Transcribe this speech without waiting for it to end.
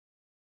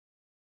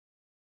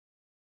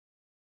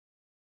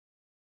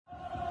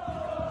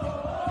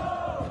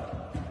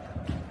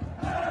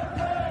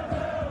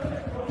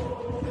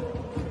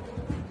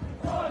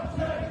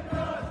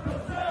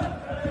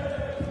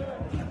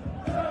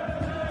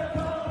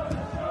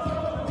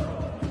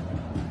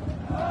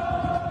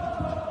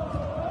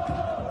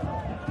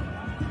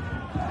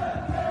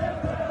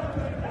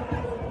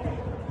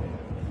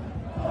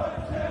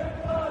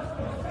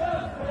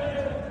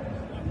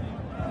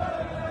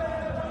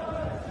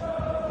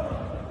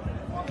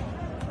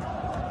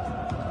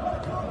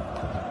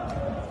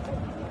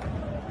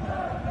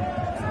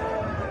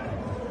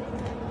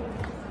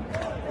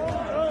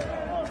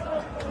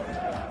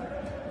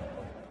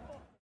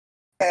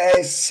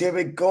Yes, here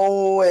we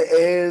go. It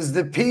is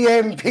the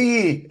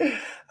P.M.P.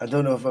 I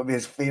don't know if it'll be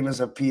as famous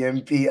a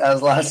P.M.P.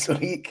 as last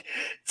week.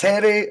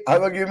 Terry,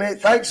 how are you, mate?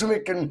 Thanks for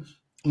making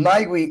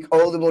my week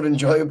all the more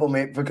enjoyable,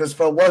 mate, because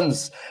for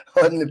once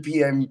on the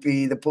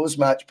P.M.P., the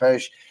post-match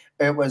push,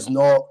 it was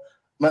not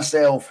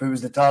myself who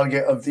was the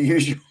target of the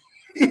usual.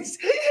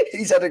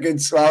 He's had a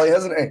good swally,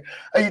 hasn't he?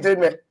 How you doing,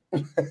 mate?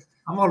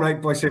 I'm all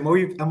right, boys. I'm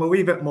a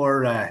wee bit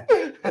more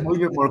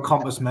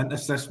compass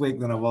mentis this week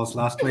than I was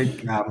last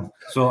week.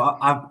 So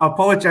I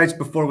apologise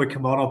before we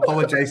come on. I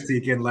apologise to you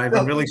again live.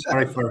 I'm really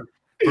sorry for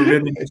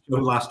ruining the show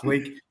last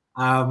week.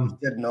 You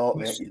did not,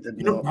 mate. You did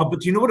not. But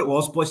do you know what it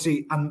was,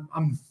 Bhoycie?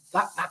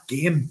 That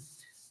game.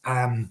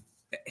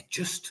 It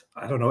just,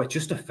 I don't know. It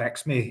just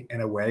affects me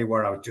in a way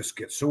where I would just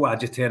get so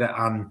agitated,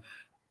 and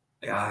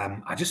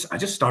I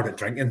just started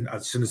drinking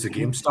as soon as the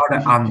game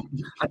started, and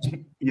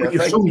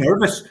you're so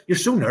nervous. You're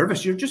so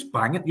nervous. You're just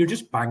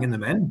banging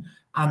them in.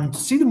 And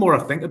see, the more I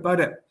think about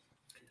it,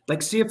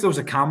 like, see if there was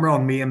a camera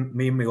on me and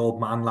my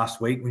old man last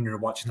week when you were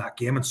watching that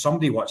game, and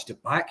somebody watched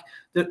it back,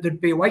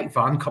 there'd be a white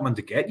van coming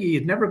to get you.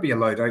 You'd never be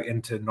allowed out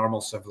into normal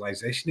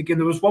civilization again.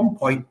 There was one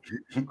point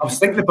I was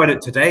thinking about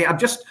it today.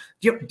 Do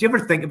you ever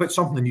think about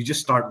something and you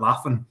just start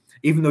laughing,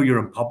 even though you're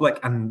in public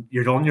and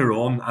you're on your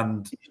own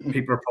and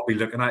people are probably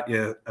looking at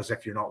you as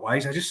if you're not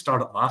wise? I just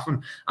started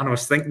laughing, and I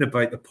was thinking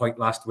about the point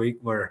last week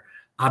where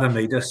Adam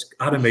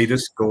Maida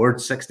scored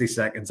 60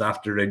 seconds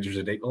after Rangers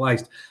had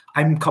equalised.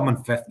 I'm coming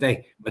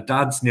 50. My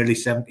dad's nearly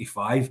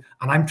 75,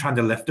 and I'm trying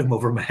to lift him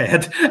over my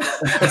head. Adam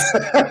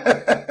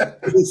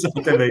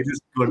Maida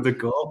scored the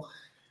goal.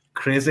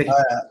 Crazy.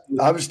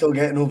 I was still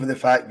getting over the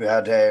fact we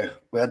had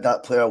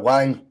that player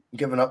Wang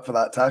giving up for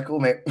that tackle,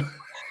 mate.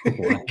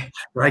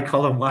 Right,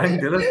 call him Wang,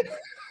 did it?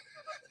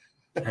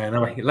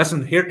 Anyway,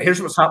 listen,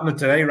 here's what's happening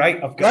today,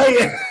 right? I've got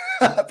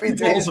happy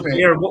days, mate.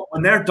 Beer.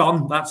 When they're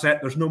done, that's it.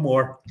 There's no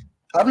more.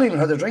 I haven't even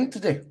had a drink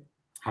today.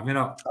 Have you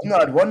not? I've not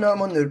had one.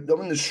 I'm on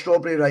the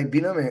strawberry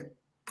Ribena, mate.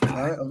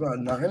 Right, I've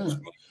not had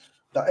nothing.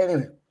 But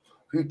anyway,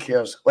 who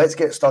cares? Let's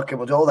get stuck in.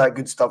 We'll do all that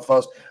good stuff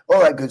first. All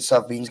that good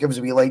stuff means give us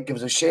a wee like, give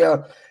us a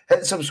share,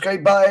 hit the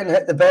subscribe button,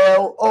 hit the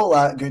bell, all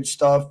that good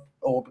stuff.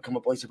 Or become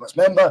a Bhoycie Bus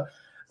member.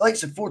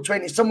 Likes of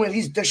 420 somewhere.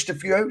 He's dished a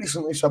few out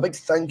recently, so a big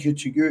thank you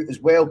to you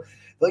as well.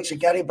 Likes of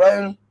Gary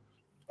Brown,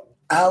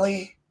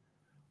 Ali,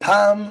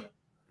 Pam,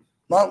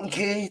 Martin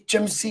K,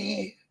 Jim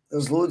C.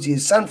 There's loads of you.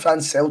 San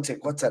Fran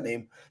Celtic, what's that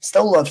name?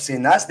 Still love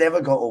saying that's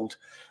never got old.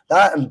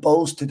 That and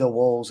Balls to the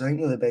Walls. I think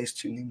they're the best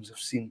two names I've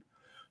seen.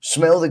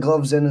 Smell the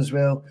Gloves in as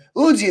well.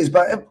 Loads of you,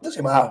 but it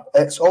doesn't matter.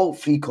 It's all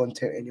free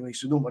content anyway,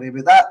 so don't worry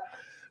about that.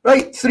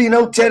 Right,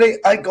 3-0,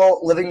 Terry. I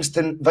got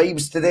Livingston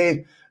vibes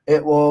today.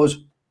 It was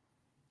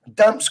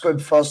damp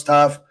squib first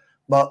half,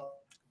 but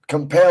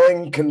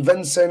compelling,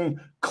 convincing,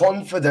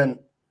 confident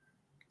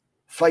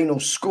final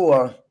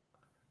score.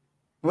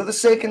 With the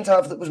second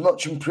half that was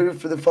much improved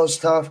for the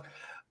first half.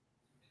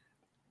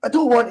 I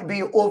don't want to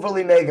be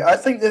overly negative. I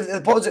think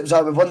the positives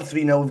are we've won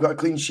 3-0, we've got a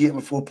clean sheet and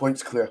we're 4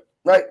 points clear.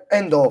 Right,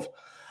 end of.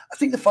 I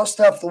think the first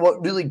half,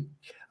 what really,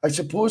 I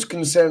suppose,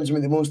 concerns me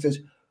the most is,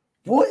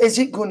 what is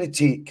it going to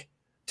take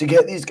to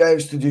get these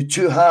guys to do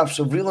two halves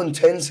of real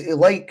intensity,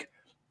 like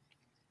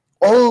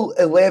all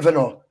 11,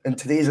 or in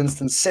today's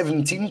instance,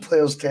 17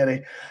 players,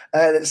 Terry,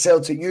 that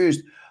Celtic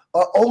used,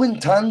 are all in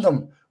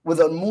tandem with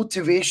their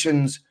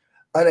motivations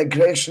and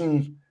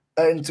aggression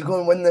and to go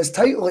and win this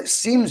title. It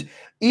seems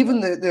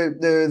even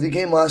the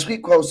game last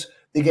week, whilst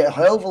they get a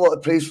hell of a lot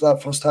of praise for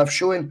that first half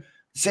showing,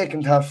 the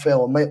second half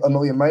fell a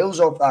million miles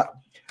off that.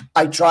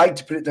 I tried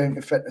to put it down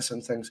to fitness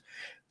and things.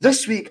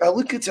 This week, I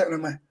look at it and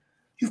I'm like,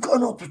 you've got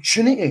an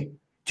opportunity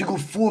to go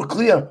 4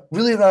 clear,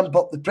 really ramp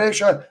up the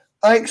pressure.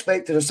 I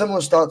expected a similar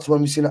start to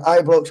one we've seen at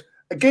Ibrox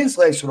against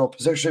lesser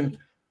opposition,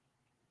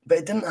 but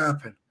it didn't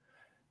happen.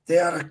 They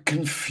are a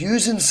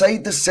confusing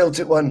side, the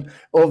Celtic one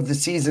of the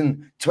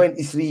season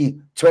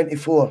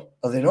 23-24.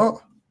 Are they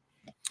not?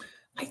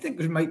 I think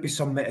there might be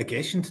some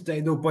mitigation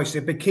today, though, boys.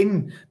 It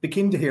became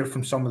to hear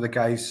from some of the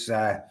guys,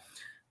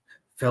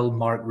 Phil,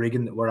 Mark,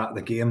 Regan, that were at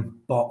the game.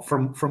 But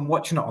from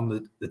watching it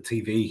on the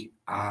TV,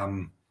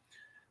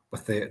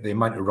 with the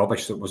amount of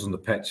rubbish that was on the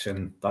pitch,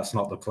 and that's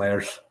not the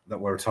players that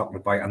we're talking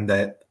about. And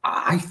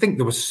I think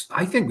there was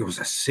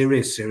a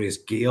serious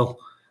gale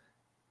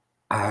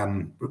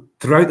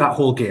throughout that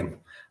whole game,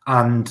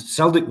 and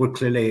Celtic were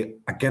clearly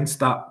against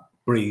that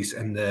breeze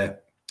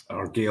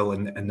or gale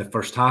in the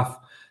first half.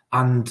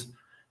 And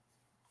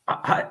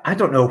I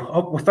don't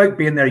know, without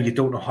being there, you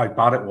don't know how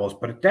bad it was,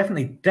 but it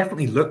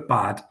definitely looked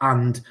bad.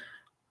 And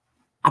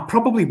I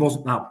probably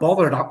wasn't that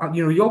bothered.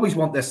 You always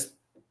want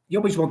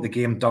the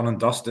game done and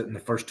dusted in the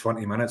first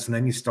 20 minutes, and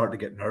then you start to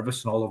get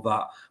nervous and all of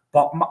that.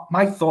 But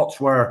my thoughts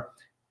were,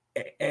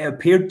 it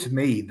appeared to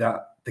me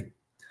that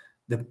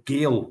the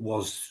gale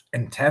was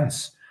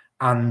intense,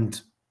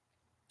 and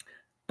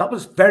it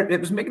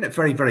was making it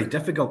very, very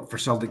difficult for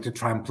Celtic to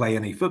try and play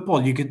any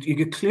football. You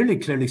could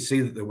clearly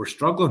see that they were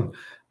struggling,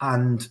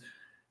 and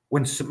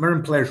when St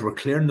Mirren players were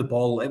clearing the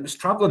ball, it was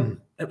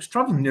travelling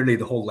nearly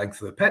the whole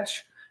length of the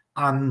pitch.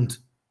 And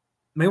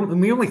my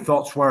only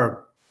thoughts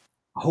were,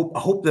 I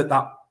hope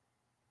that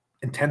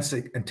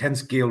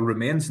intense gale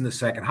remains in the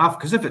second half,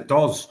 because if it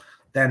does,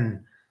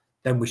 then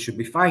we should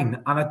be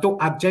fine. And I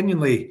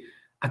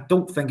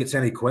don't think it's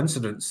any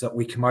coincidence that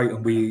we come out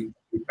and we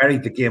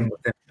buried the game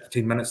within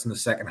 15 minutes in the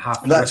second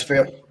half. That's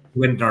fair.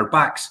 Wind in our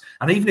backs.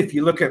 And even if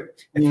you look at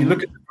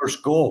the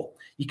first goal,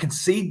 you can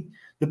see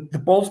the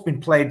ball's been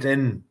played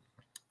in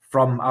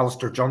from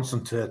Alistair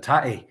Johnson to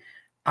Tati,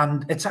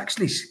 and it's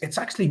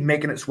actually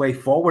making its way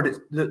forward.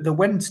 The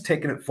wind's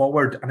taking it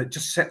forward, and it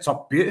just sets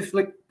up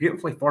beautifully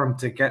for him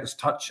to get his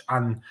touch.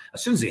 And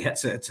as soon as he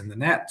hits it, it's in the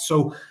net.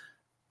 So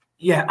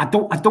yeah, I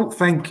don't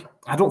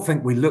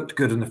think we looked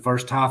good in the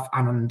first half,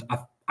 and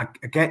I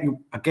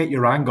get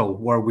your angle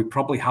where we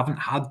probably haven't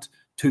had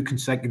 2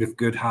 consecutive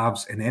good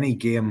halves in any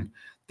game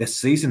this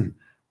season.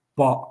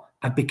 But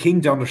I'd be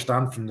keen to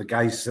understand from the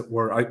guys that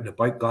were out and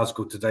about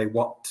Glasgow today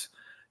what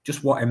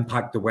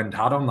impact the wind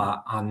had on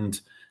that, and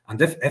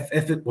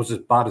if it was as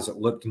bad as it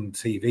looked on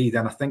TV,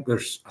 then I think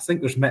there's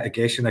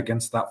mitigation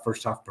against that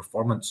first half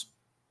performance.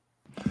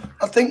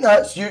 I think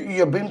that's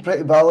you're being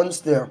pretty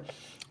balanced there,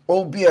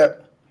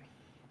 albeit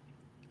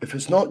if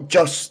it's not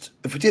just,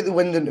 if we take the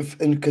wind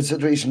into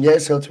consideration,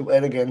 yes, Celtic were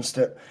against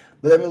it,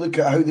 but then we look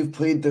at how they've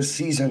played this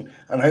season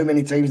and how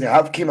many times they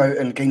have came out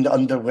and kind of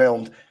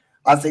underwhelmed.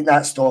 I think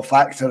that's still a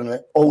factor in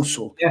it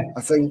also. Yeah.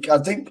 I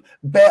think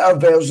better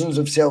versions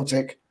of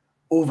Celtic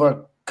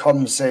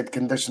overcome said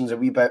conditions a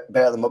wee bit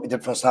better than what we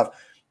did first half.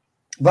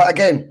 But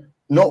again,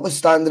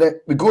 notwithstanding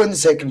it, we go in the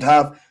second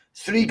half,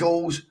 3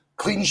 goals,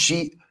 clean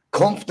sheet,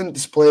 confident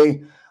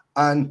display,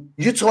 and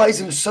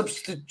utilising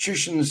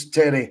substitutions,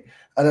 Terry.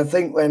 And I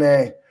think when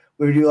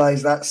we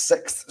realised that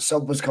 6th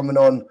sub was coming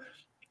on,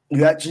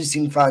 you actually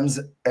seen fans,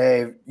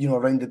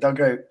 around the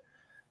dugout,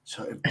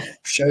 sort of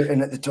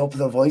shouting at the top of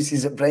their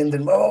voices at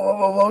Brendan,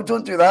 whoa,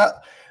 don't do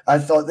that. I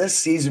thought this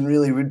season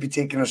really would be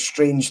taking a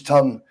strange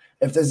turn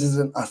if this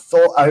isn't a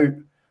thought-out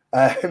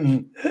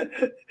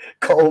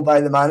call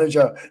by the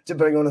manager to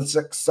bring on a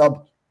 6th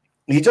sub.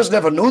 You just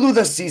never know, though,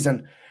 this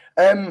season.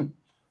 I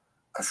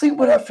think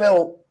when I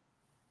felt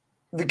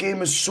the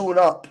game is sewn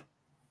up,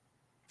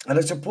 and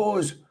I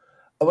suppose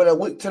when I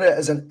looked at it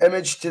as an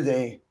image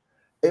today,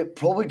 it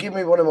probably gave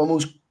me one of my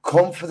most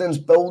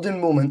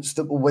confidence-building moments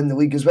that will win the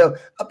league as well.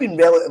 I've been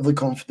relatively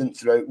confident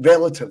throughout,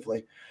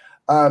 relatively.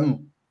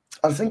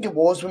 I think it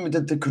was when we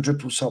did the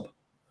quadruple sub.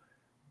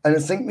 And I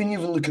think when you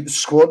even look at the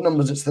squad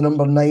numbers, it's the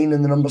number 9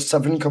 and the number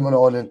 7 coming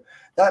on, and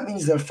that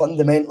means they're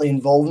fundamentally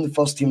involved in the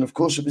first team. And of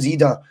course, it was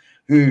Ida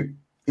who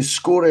is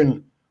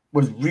scoring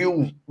with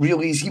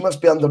real ease. He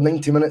must be under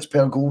 90 minutes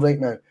per goal right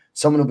now.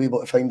 Someone will be able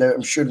to find out,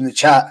 I'm sure, in the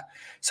chat.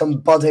 Some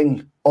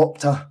budding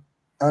Opta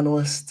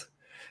analyst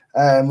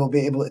will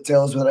be able to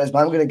tell us what it is. But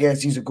I'm going to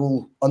guess he's a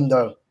goal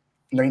under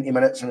 90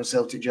 minutes in a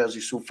Celtic jersey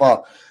so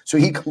far. So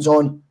he comes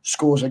on,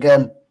 scores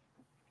again.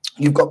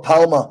 You've got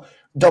Palmer,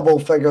 double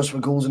figures for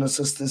goals and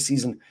assists this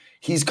season.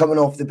 He's coming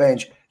off the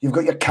bench. You've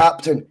got your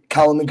captain,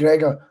 Callum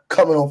McGregor,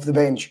 coming off the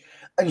bench.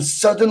 And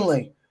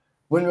suddenly,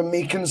 when we're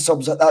making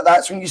subs like that,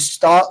 that's when you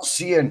start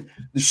seeing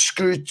the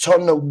screw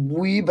turn a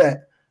wee bit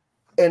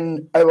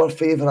in our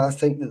favour. I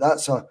think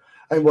that's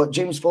and what,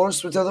 James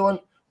Forrest was the other one?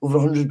 Over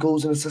 100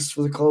 goals and assists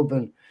for the club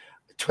and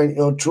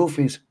 20-odd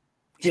trophies.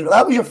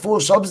 That was your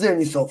 4 subs there,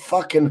 and you thought,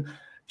 fucking, do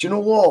you know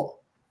what?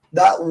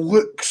 That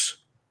looks...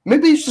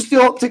 Maybe it's just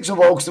the optics of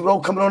all, because they were all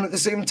coming on at the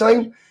same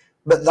time.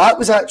 But that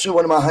was actually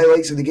one of my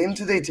highlights of the game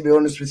today, to be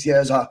honest with you,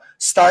 as a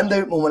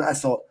standout moment. I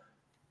thought,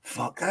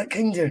 fuck, that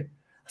kind of...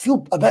 I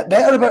feel a bit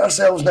better about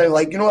ourselves now.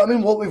 Like, you know what I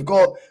mean? What we've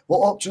got, what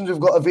options we've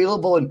got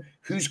available, and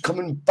who's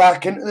coming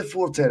back into the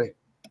fore, Terry.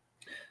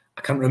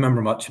 I can't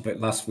remember much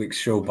about last week's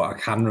show, but I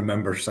can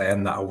remember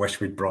saying that I wish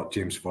we'd brought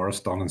James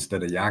Forrest on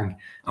instead of Yang.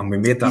 And we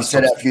made that. You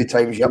said it a few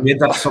times, yeah. We made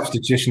that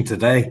substitution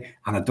today,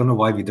 and I don't know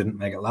why we didn't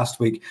make it last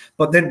week.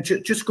 But then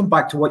just going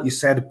back to what you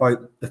said about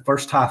the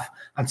first half,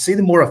 and see,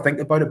 the more I think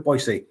about it,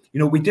 Bhoycie,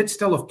 we did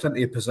still have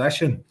plenty of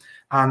possession.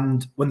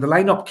 And when the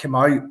lineup came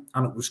out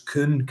and it was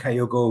Kuhn,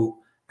 Kyogo,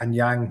 and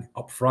Yang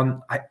up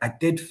front, I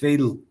did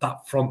feel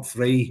that front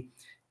 3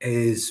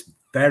 is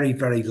very,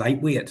 very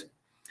lightweight.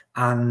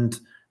 And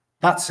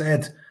that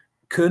said,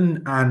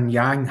 Kuhn and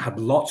Yang had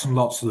lots and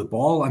lots of the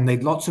ball, and they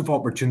had lots of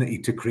opportunity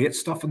to create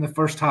stuff in the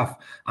first half.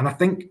 And I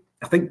think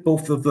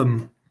both of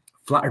them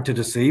flattered to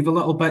deceive a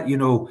little bit.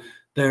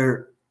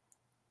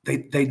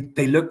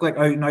 They look like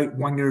out and out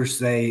wingers.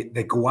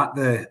 They go at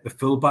the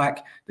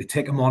fullback. They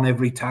take him on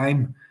every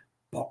time.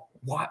 But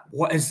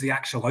what is the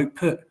actual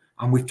output?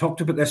 And we've talked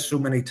about this so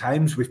many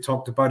times. We've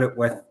talked about it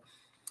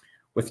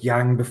with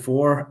Yang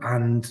before,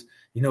 and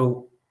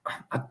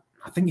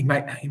I think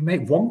he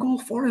made 1 goal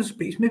for us,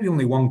 but he's maybe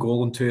only 1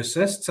 goal and 2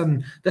 assists.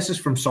 And this is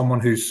from someone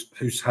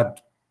who's had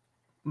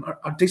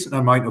a decent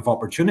amount of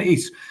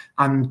opportunities.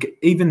 And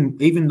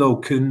even though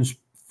Kuhn's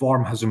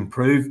form has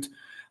improved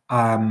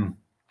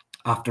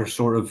after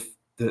sort of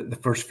the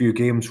first few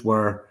games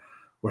where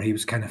he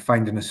was kind of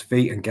finding his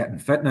feet and getting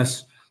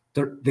fitness,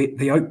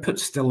 the output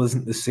still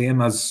isn't the same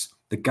as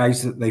the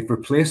guys that they've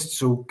replaced.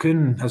 So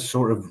Kuhn has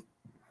sort of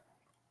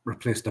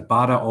replaced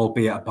Abada,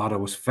 albeit Abada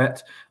was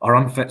fit or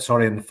unfit,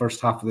 sorry, in the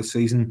first half of the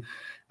season.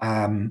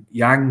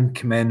 Yang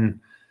came in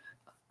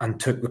and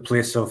took the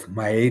place of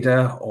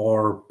Maeda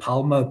or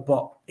Palma,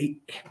 but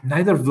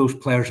neither of those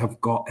players have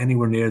got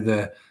anywhere near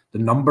the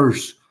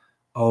numbers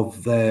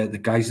of the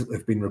guys that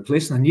they've been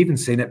replacing. And you've even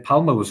seen it,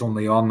 Palma was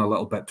only on a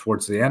little bit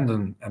towards the end,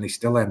 and he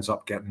still ends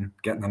up getting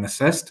an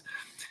assist.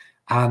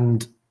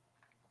 And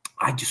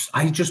I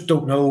just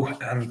don't know.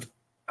 And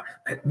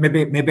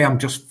maybe I'm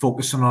just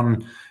focusing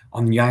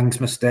on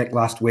Yang's mistake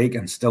last week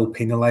and still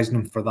penalising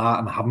him for that,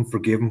 and I haven't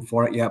forgiven him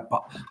for it yet.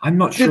 But I'm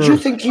not sure. Did you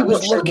think he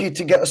was lucky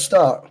to get a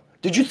start?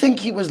 Did you think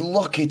he was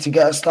lucky to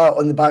get a start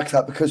on the back of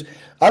that? Because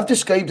I've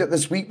described it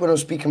this week when I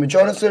was speaking with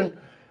Jonathan.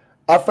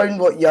 I found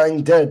what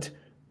Yang did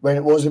when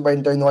it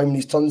went down the line when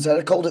he's turned there.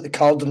 I called it the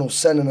cardinal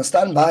sin, and I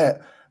stand by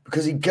it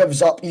because he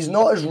gives up. He's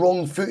not as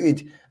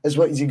wrong-footed as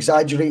what his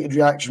exaggerated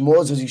reaction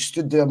was, as he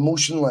stood there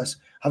motionless,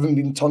 having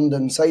been turned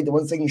inside. The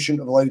one thing you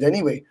shouldn't have allowed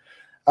anyway.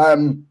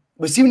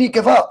 But see, when you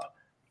give up,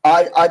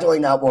 I don't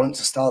think that warrants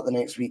a start the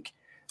next week.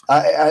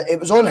 It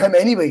was on him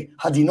anyway.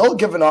 Had he not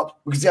given up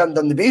because he hadn't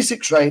done the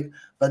basics right,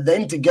 but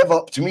then to give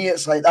up, to me,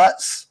 it's like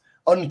that's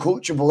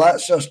uncoachable.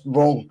 That's just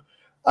wrong.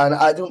 And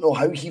I don't know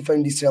how he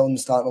found himself in the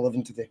starting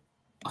 11 today.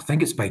 I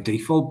think it's by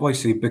default,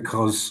 Bhoycie,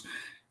 because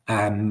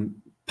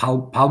that's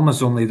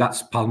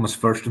Palma's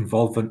first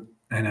involvement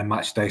in a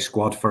match day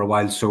squad for a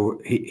while. So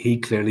he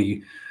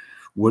clearly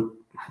would.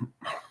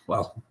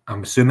 Well,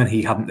 I'm assuming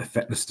he hadn't the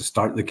fitness to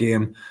start the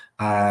game.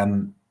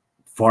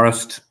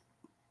 Forrest,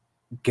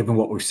 given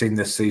what we've seen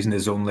this season,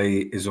 is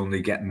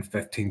only getting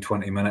 15,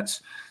 20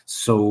 minutes.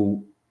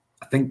 So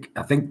I think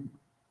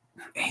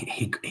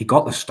he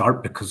got the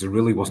start because there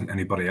really wasn't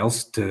anybody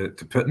else to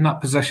put in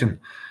that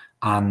position.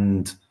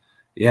 And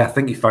yeah, I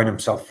think he found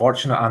himself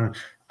fortunate.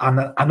 And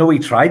I know he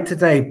tried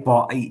today,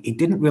 but he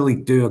didn't really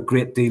do a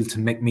great deal to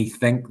make me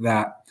think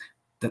that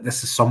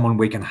this is someone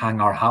we can hang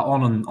our hat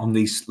on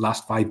these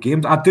last 5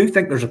 games. I do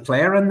think there's a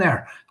player in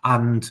there,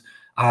 and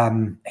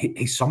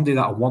he's somebody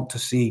that I want to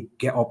see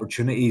get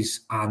opportunities,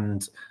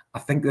 and I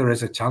think there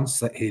is a chance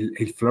that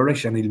he'll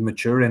flourish and he'll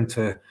mature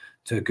into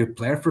a good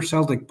player for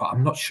Celtic. But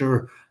I'm not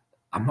sure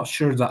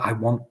that I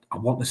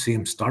want to see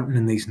him starting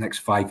in these next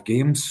 5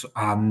 games.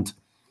 And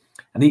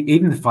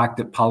even the fact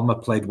that Palma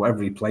played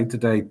whatever he played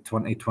today,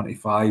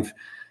 20-25,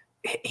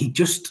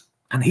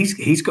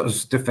 he's got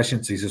his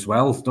deficiencies as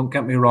well, don't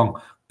get me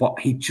wrong, but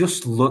he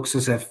just looks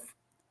as if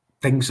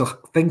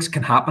things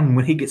can happen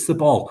when he gets the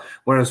ball.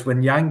 Whereas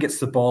when Yang gets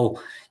the ball,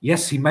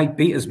 yes, he might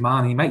beat his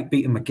man, he might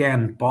beat him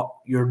again, but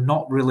you're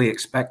not really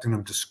expecting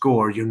him to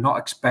score. You're not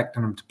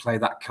expecting him to play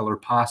that killer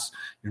pass.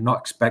 You're not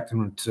expecting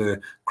him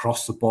to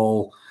cross the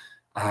ball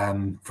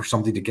for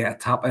somebody to get a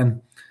tap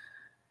in.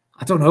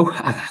 I don't know.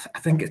 I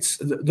think it's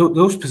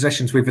those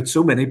positions. We've had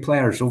so many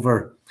players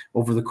over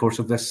the course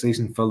of this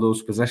season fill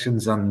those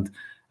positions, and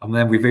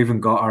then we've even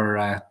got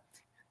our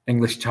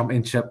English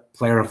Championship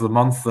Player of the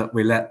Month that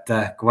we let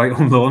go out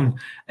on loan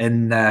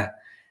in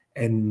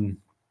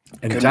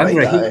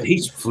January.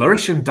 He's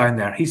flourishing down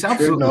there. He's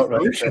absolutely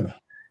flourishing. Right.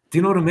 Do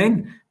you know what I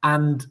mean?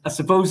 And I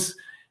suppose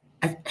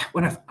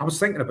when I was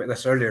thinking about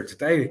this earlier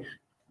today,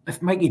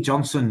 if Mikey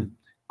Johnson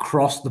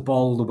crossed the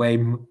ball the way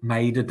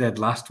Maeda did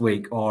last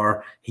week,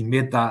 or he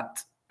made that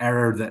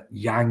error that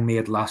Yang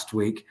made last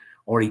week,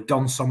 or he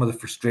done some of the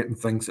frustrating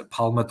things that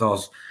Palma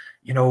does,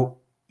 you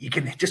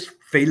can just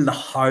feel the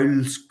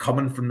howls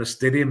coming from the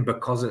stadium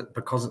because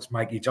it's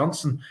Mikey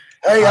Johnson.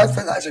 Hey, I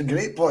think that's a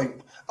great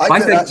point. I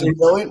think that's a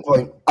brilliant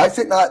point. I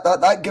think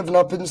that giving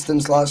up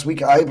instance last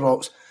week at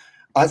Ibrox,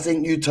 I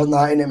think you turn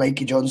that into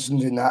Mikey Johnson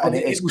doing that. And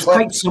it was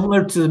quite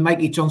similar to the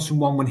Mikey Johnson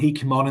one when he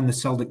came on in the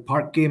Celtic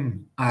Park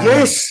game.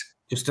 Yes.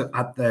 Just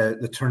at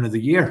the turn of the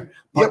year.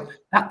 But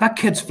that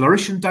kid's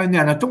flourishing down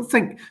there. And I don't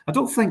think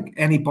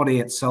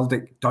anybody at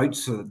Celtic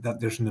doubts that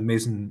there's an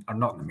amazing, or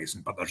not an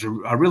amazing, but there's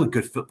a really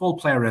good football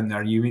player in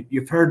there.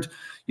 You've heard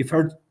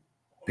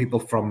people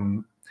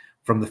from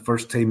the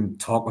first team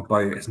talk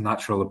about his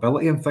natural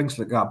ability and things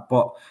like that.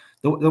 But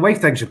the way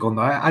things are going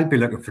now, I'd be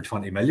looking for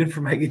 20 million for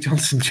Mikey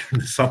Johnson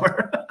during the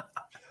summer.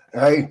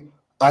 I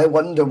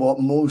wonder what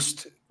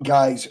most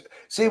guys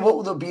say. What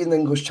will there be in the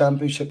English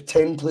Championship?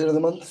 10 Player of the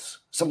Month?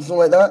 Something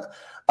like that.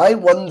 I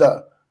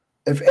wonder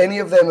if any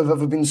of them have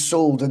ever been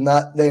sold in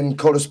that then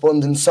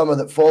corresponding summer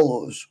that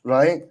follows,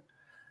 right?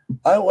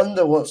 I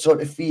wonder what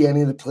sort of fee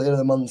any of the Player of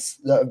the Month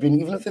that have been,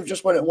 even if they've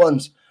just won it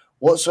once,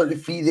 what sort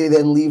of fee they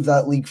then leave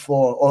that league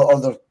for or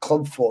their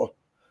club for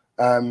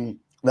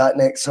that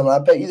next summer. I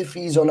bet you the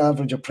fees on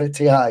average are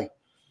pretty high.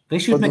 They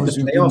should make the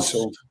playoffs.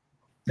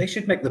 They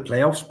should make the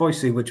playoffs,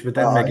 Bhoycie, which would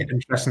then make it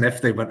interesting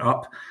if they went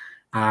up.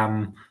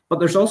 But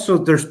there's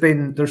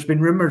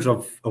been rumours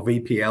of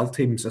EPL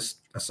teams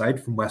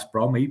aside from West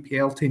Brom,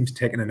 EPL teams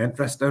taking an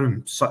interest in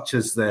him, such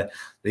as the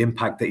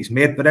impact that he's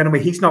made. But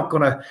anyway, he's not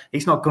gonna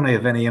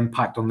have any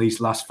impact on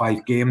these last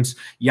 5 games.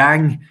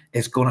 Yang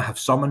is gonna have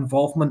some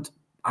involvement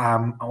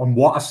on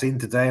what I've seen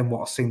today and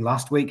what I've seen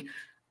last week.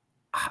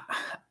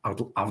 I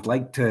would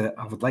like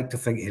to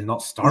think he'll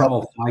not start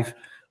all 5,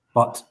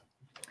 but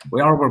we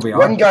are where we are.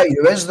 One guy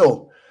who is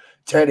though,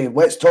 Terry,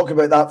 let's talk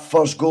about that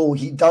first goal.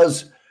 He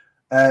does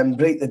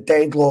break the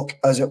deadlock,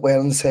 as it were,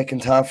 in the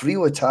second half.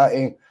 Rio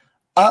Hatate,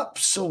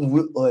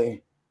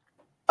 absolutely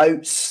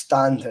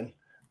outstanding,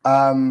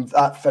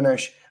 that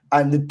finish.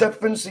 And the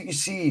difference that you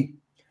see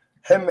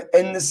him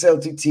in the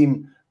Celtic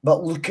team,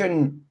 but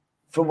looking,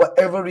 for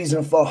whatever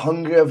reason, for a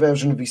hungrier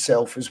version of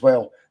himself as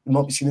well, than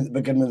what we've seen at the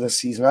beginning of this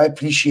season. I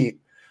appreciate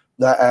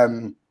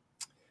that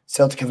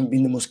Celtic haven't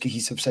been the most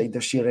cohesive side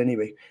this year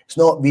anyway. It's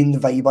not been the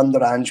vibe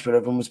under Ange where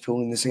everyone was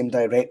pulling in the same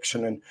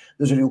direction and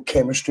there's a real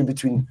chemistry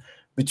between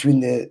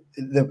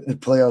the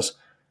players.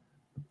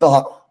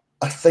 But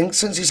I think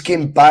since he's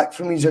came back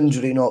from his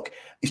injury knock,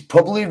 he's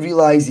probably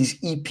realised his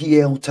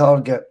EPL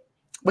target,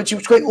 which he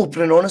was quite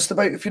open and honest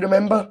about, if you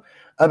remember,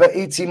 about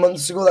 18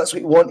 months ago. That's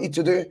what he wanted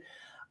to do.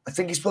 I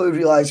think he's probably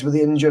realised with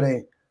the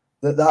injury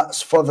that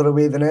that's further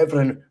away than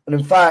ever. And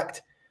in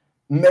fact,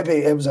 maybe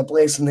it was a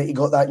blessing that he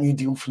got that new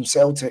deal from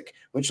Celtic,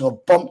 which will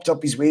have bumped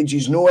up his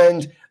wages no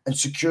end and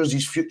secures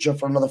his future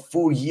for another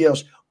 4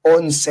 years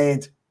on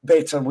said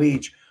better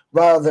wage.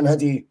 Rather than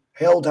had he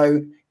held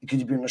out, he could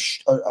have been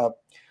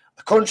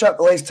a contract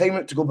with less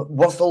time to go, but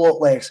worth a lot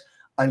less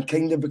and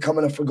kind of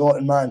becoming a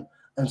forgotten man.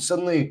 And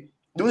suddenly,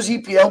 those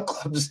EPL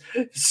clubs'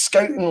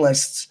 scouting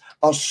lists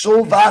are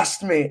so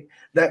vast, mate,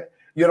 that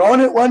you're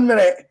on it 1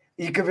 minute,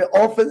 you could be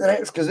off at the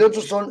next because they're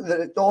just on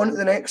to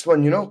the next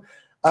one, you know?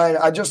 And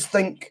I just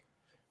think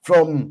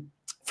from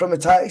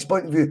Hatate's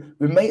point of view,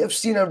 we might have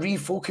seen a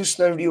refocus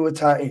now, Rio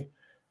Hatate,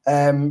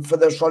 for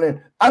this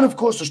running. And of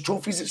course, there's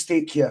trophies at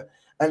stake here.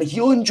 And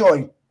he'll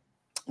enjoy,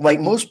 like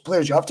most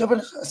players, you have to have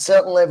a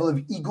certain level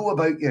of ego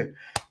about you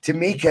to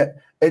make it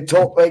in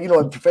top,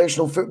 in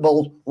professional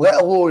football,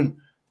 let alone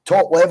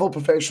top level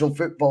professional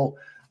football,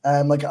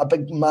 like a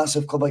big,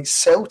 massive club like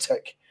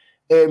Celtic.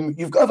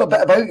 You've got to have a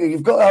bit about you.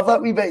 You've got to have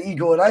that wee bit of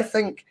ego. And I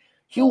think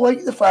he'll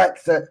like the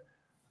fact that,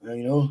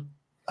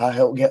 I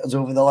helped get us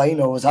over the line,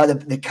 or was I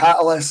the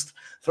catalyst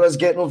for us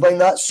getting over the line,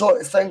 that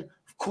sort of thing.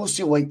 Of course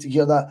he'll like to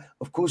hear that.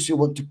 Of course he'll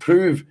want to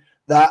prove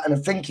that. And I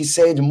think he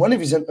said in one of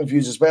his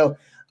interviews as well,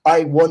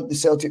 I want the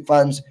Celtic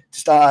fans to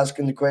start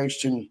asking the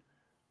question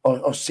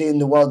or saying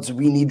the words,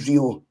 we need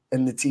Rio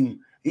in the team.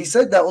 He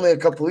said that only a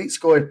couple of weeks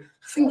ago. I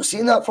think we're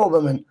seeing that from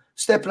him and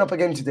stepping up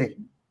again today.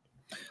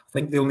 I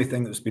think the only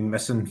thing that's been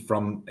missing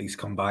from his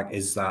comeback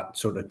is that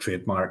sort of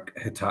trademark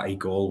Hatate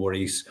goal where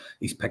he's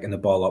picking the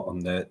ball up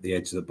on the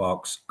edge of the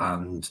box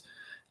and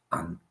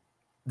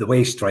the way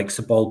he strikes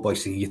the ball,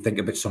 Bhoycie, you think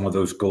about some of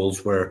those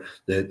goals where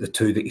the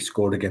two that he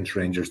scored against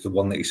Rangers, the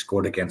one that he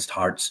scored against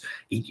Hearts,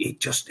 he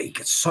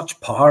gets such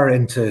power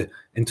into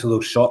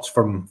those shots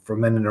from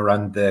in and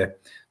around the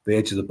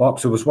edge of the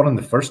box. There was one in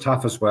the first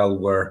half as well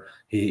where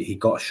he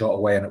got a shot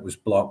away and it was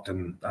blocked,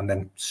 and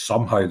then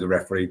somehow the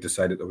referee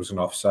decided there was an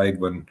offside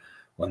when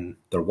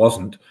there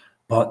wasn't.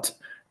 But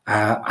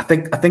I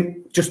think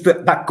just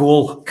that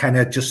goal kind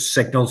of just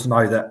signals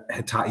now that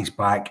Hatate's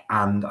back,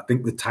 and I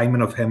think the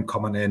timing of him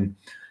coming in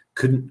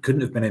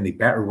couldn't have been any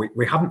better.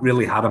 We haven't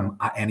really had him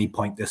at any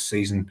point this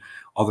season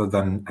other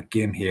than a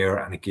game here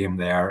and a game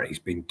there. He's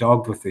been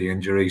dogged with the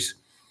injuries,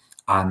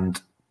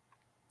 and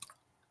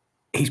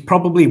he's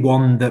probably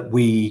one that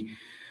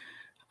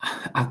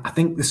I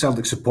think the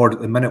Celtic support at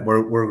the minute,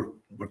 we're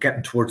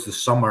getting towards the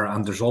summer,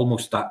 and there's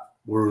almost that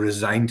we're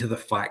resigned to the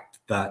fact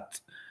that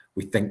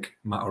we think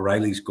Matt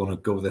O'Reilly's going to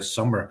go this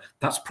summer.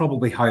 That's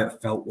probably how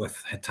it felt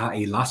with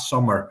Hatate last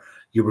summer.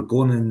 You were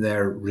going in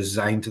there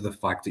resigned to the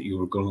fact that you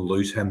were going to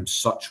lose him.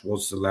 Such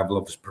was the level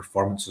of his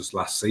performances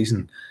last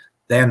season.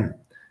 Then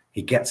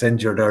he gets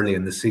injured early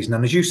in the season,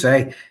 and as you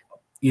say,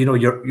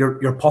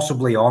 you're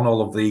possibly on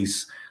all of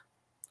these.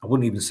 I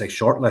wouldn't even say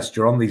short list.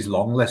 You're on these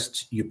long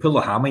lists. You pull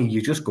a hammy,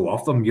 you just go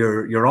off them.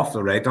 You're off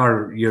the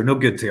radar. You're no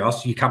good to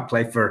us. You can't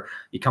play for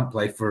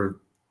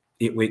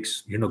 8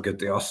 weeks. You're no good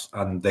to us.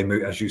 And they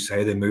move, as you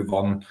say, they move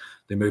on.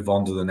 They move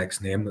on to the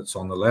next name that's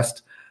on the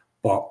list.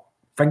 But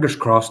fingers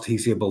crossed,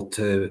 he's able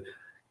to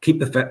keep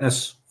the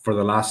fitness for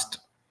the last,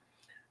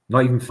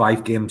 not even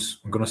 5 games.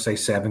 I'm going to say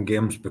 7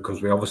 games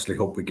because we obviously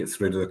hope we get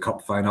through to the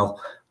cup final.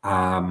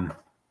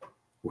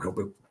 We hope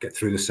we get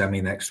through the semi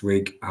next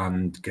week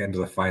and get into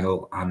the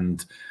final.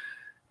 And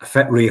a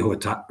fit Rio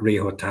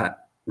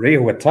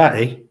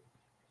Hatate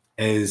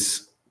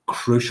is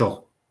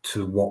crucial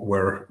to what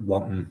we're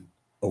wanting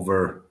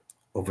over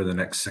the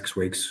next 6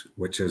 weeks,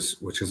 which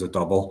is a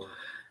double.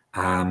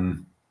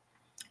 Even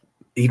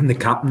the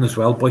captain as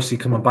well, Bhoycie,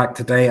 coming back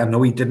today. I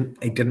know he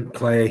didn't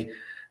play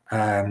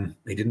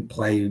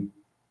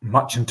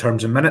much in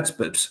terms of minutes,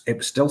 but it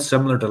was still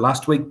similar to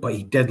last week. But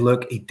he did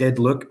look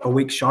a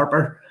week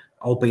sharper.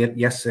 Albeit,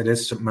 yes, it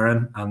is St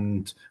Mirren,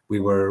 and we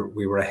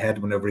were ahead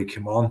whenever he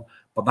came on.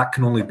 But that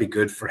can only be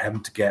good for him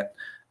to get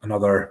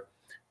another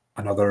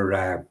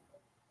outing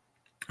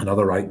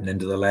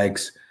into the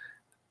legs.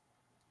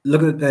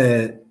 Look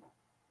at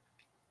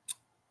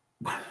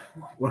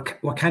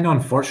we're kind of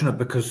unfortunate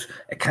because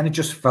it kind of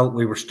just felt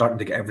we were starting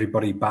to get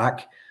everybody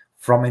back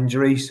from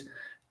injuries.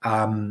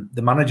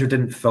 The manager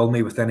didn't fill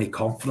me with any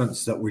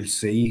confidence that we'll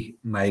see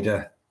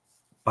Maida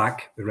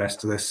back the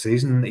rest of this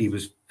season. He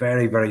was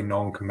very, very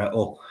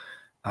non-committal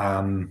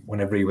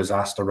whenever he was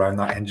asked around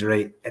that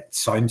injury. It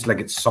sounds like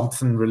it's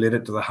something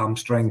related to the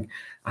hamstring.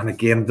 And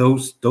again,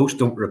 those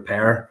don't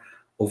repair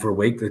over a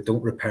week. They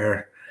don't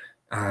repair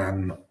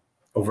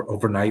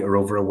overnight or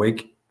over a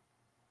week.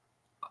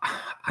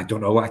 I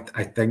don't know.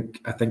 I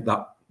think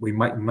that we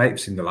might have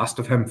seen the last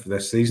of him for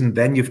this season.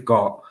 Then you've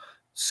got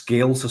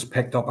Scales has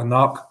picked up a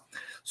knock.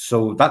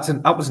 So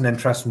that was an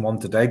interesting one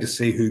today to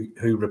see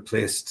who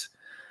replaced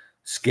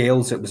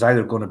Scales. It was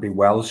either going to be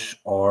Welsh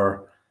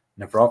or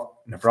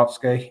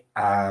Nawrocki.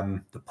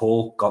 The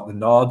poll got the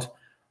nod.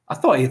 I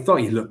thought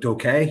he looked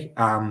okay.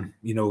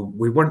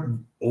 We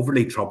weren't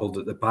overly troubled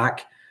at the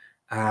back.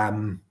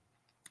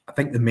 I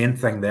think the main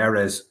thing there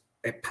is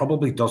it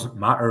probably doesn't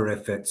matter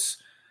if it's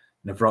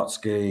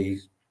Nawrocki,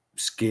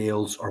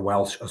 Scales or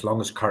Welsh, as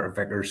long as Carter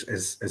Vickers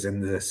is in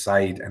the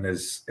side and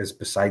is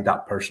beside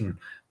that person,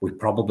 we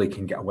probably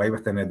can get away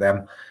with any of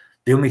them.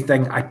 The only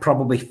thing I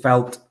probably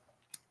felt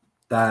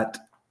that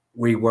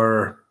we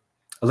were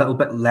a little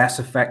bit less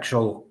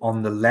effectual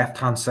on the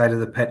left-hand side of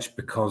the pitch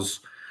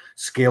because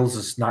Scales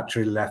is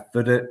naturally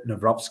left-footed,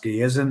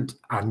 Nawrocki isn't,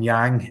 and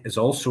Yang is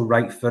also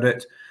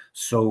right-footed.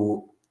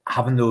 So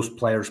having those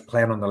players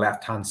playing on the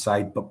left-hand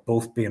side but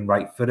both being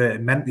right-footed,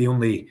 it meant the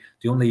only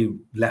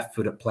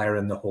left-footed player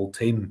in the whole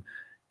team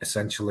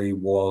essentially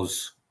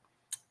was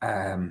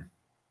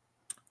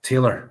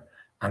Taylor.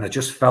 And I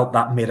just felt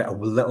that made it a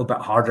little bit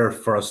harder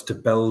for us to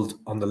build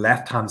on the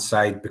left-hand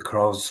side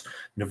because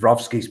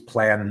Nawrocki's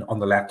playing on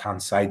the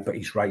left-hand side, but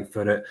he's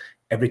right-footed.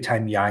 Every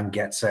time Yang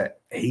gets it,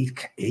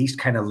 he's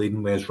kind of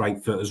leading with his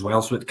right foot as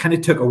well. So it kind of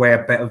took away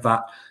a bit of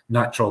that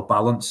natural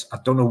balance. I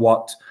don't know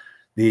what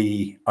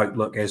the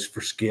outlook is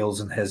for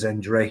Scales and his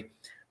injury,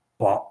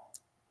 but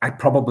I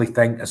probably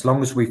think as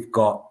long as we've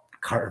got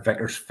Carter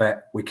Vickers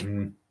fit, we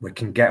can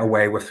get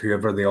away with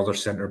whoever the other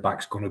centre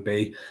back's going to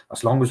be.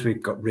 As long as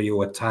we've got Rio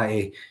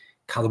Atai,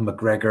 Callum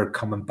McGregor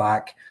coming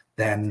back,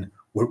 then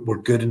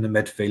we're good in the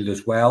midfield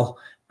as well.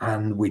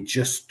 And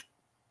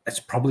it's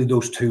probably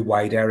those two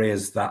wide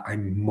areas that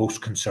I'm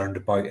most concerned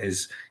about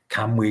is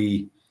can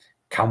we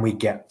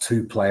get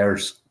two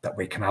players that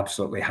we can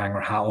absolutely hang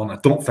our hat on? I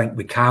don't think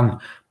we can,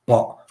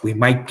 but we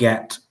might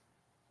get,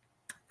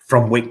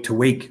 from week to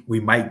week, we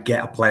might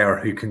get a player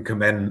who can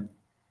come in,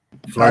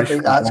 I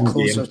think that's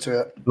closer to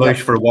it.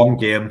 Flourish for one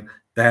game,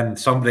 then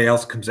somebody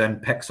else comes in,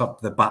 picks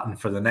up the baton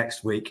for the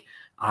next week,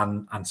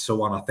 and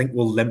so on. I think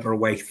we'll limp our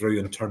way through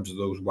in terms of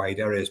those wide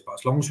areas. But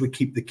as long as we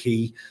keep the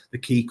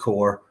key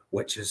core,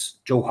 which is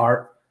Joe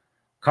Hart,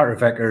 Carter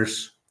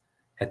Vickers,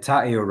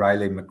 Hatate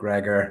O'Reilly,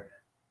 McGregor,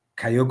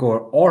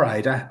 Kyogo or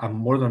Ida, I'm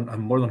more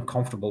than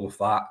comfortable with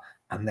that.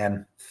 And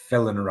then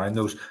filling around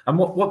those. And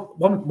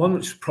one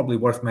which is probably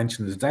worth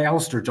mentioning today,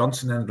 Alistair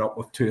Johnson ended up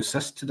with 2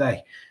 assists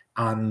today,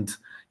 and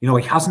he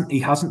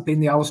hasn't been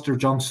the Alistair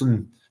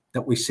Johnson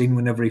that we've seen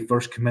whenever he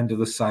first came into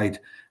the side,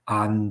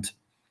 and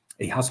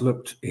he has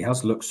looked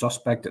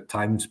suspect at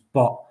times.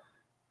 But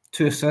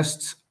 2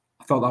 assists,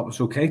 I thought that was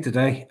okay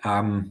today.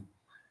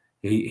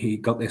 He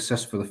got the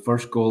assist for the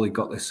first goal. He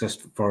got the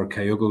assist for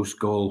Kyogo's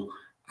goal.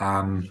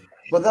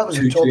 Well, that was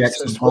a top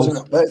assist, wasn't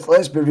it?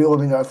 Let's be real. I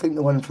mean, I think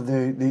the one for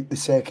the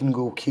second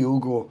goal,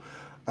 Kyogo,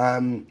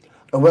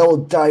 a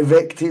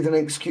well-directed and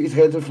executed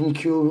header from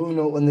Kyogo,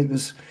 not one that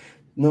was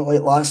not like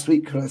last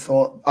week where I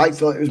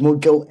thought it was more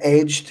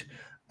gilt-edged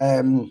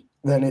than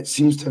it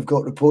seems to have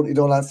got reported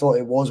on. I thought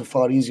it was a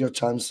far easier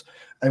chance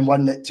and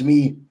one that, to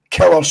me,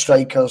 killer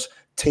strikers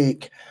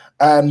take.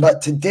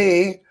 But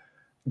today,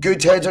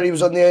 good header he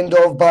was on the end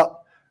of,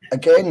 but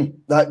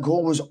again, that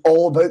goal was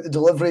all about the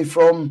delivery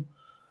from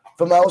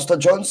Alistair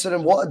Johnson,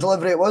 and what a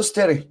delivery it was,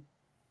 Terry.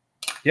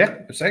 Yeah,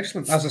 it's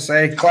excellent. As I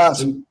say,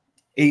 class.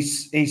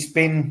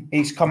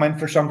 He's come in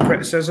for some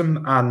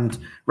criticism, and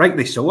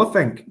rightly so. I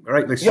think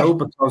so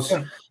because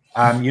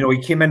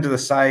he came into the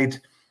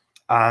side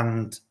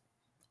and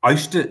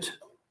ousted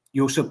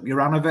Josip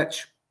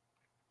Juranovic.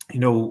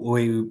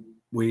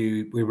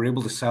 We were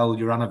able to sell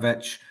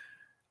Juranovic,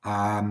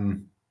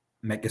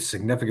 make a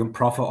significant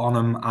profit on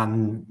him,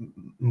 and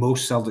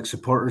most Celtic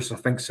supporters, I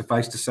think,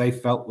 suffice to say,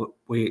 felt that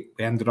we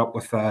ended up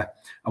with a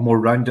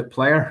more rounded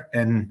player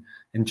in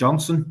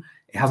Johnson.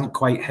 He hasn't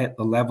quite hit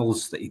the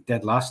levels that he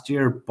did last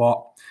year,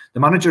 but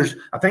the managers,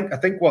 I think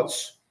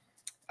what's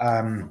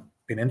been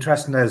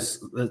interesting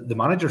is the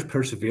managers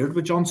persevered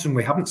with Johnson.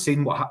 We haven't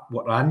seen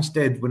what Ange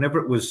did whenever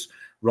it was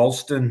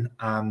Ralston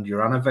and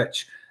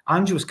Juranovic.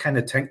 Ange was kind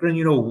of tinkering.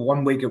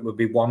 1 week it would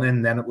be one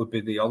in, then it would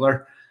be the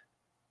other.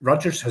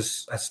 Rodgers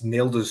has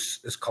nailed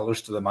his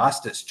colours to the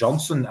mast. It's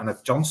Johnson, and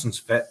if Johnson's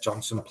fit,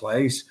 Johnson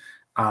plays,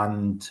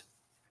 and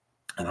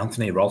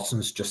Anthony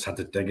Ralston's just had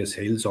to dig his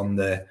heels on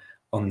the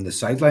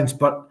sidelines.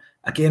 But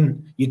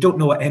again, you don't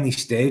know at any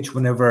stage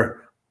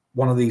whenever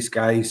one of these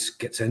guys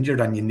gets injured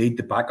and you need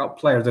the backup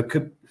player. There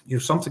could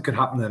something could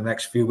happen in the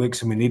next few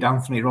weeks, and we need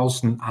Anthony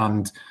Ralston.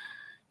 And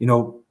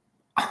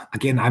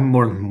again, I'm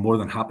more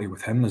than happy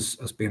with him as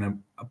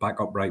being a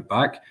backup right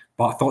back.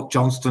 But I thought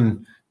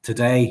Johnston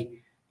today,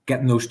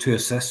 getting those 2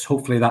 assists,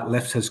 hopefully that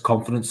lifts his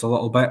confidence a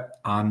little bit,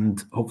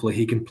 and hopefully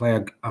he can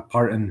play a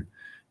part in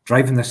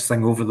driving this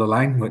thing over the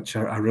line, which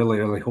I really,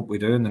 really hope we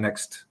do in the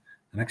next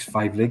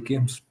 5 league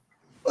games.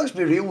 Let's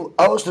be real.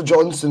 Alistair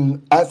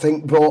Johnson, I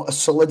think, brought a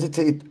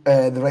solidity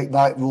the right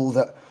back role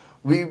that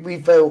we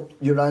felt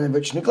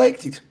Juranovic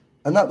neglected,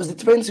 and that was the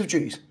defensive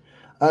duties.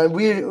 And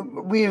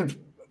we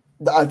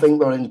I think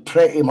we're in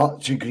pretty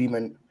much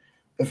agreement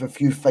with a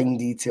few fine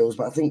details,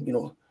 but I think, you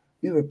know,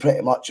 we were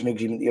pretty much in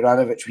agreement that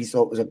Juranovic we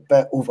thought was a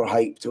bit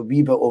overhyped, a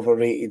wee bit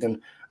overrated,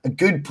 and a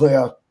good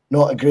player,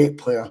 not a great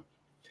player.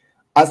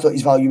 I thought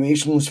his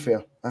valuation was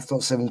fair. I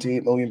thought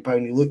 £78 million.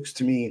 He looks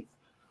to me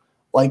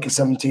like a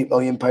 £78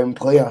 million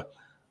player,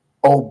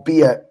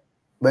 albeit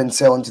when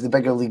selling to the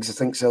bigger leagues, I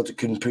think Celtic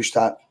couldn't push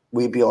that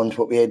way beyond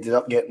what we ended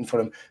up getting for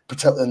him,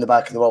 particularly in the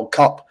back of the World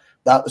Cup.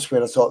 That was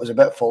where I thought it was a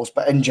bit false.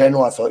 But in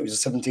general, I thought he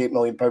was a £78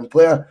 million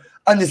player.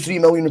 And the £3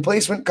 million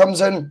replacement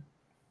comes in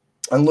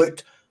and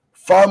looked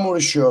far more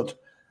assured.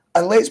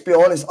 And let's be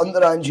honest,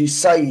 under Angie's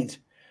side,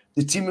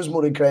 the team was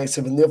more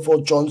aggressive, and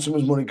therefore Johnson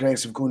was more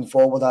aggressive going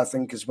forward, I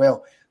think, as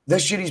well.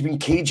 This year he's been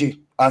cagey,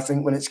 I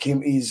think, when it's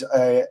came to his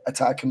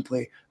attacking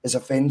play, his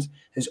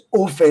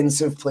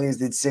offensive play, as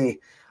they'd say,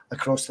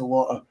 across the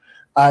water.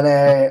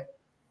 And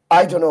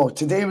I don't know,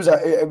 today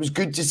it was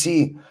good to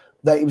see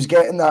that he was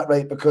getting that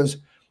right, because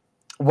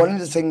one of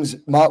the things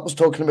Mark was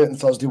talking about on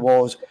Thursday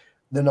was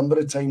the number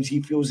of times he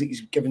feels that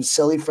he's given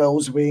silly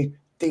fouls away,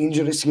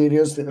 dangerous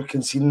areas that are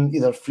conceding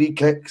either free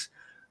kicks.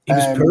 He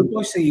was poor,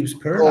 Bhoycie. He was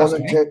poor last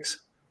week.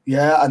 Kicks.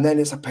 Yeah, and then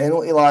it's a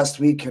penalty last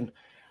week. And,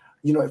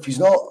 you know, if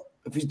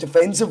he's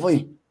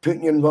defensively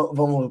putting you in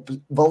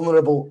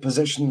vulnerable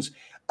positions,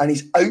 and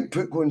his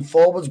output going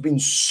forward's been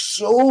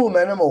so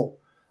minimal,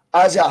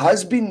 as it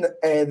has been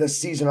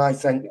this season, I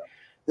think,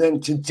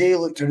 then today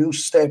looked a real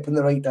step in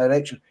the right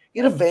direction. He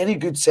had a very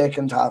good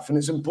second half, and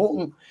it's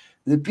important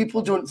that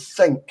people don't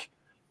think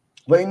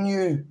when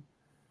you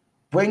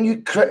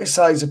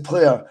criticise a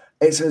player,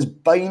 it's as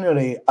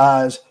binary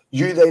as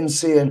you then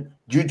saying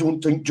you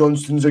don't think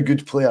Johnston's a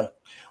good player,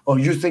 or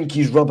you think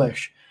he's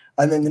rubbish.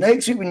 And then the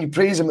next week when you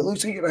praise him, it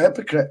looks like you're a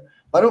hypocrite.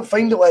 I don't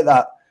find it like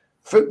that.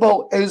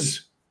 Football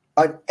is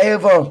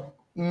it's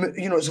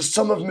a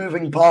sum of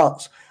moving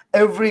parts.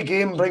 Every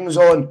game brings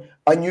on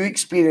a new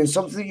experience,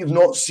 something that you've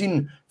not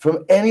seen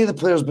from any of the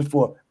players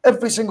before.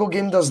 Every single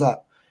game does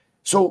that.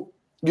 So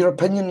your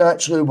opinion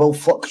naturally will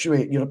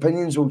fluctuate. Your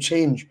opinions will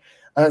change.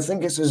 And I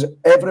think it's as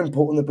ever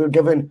important that we're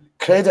giving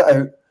credit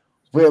out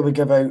where we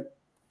give out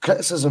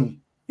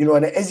criticism. You know,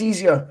 and it is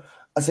easier,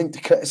 I think,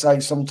 to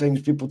criticise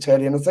sometimes people,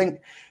 Terry. And I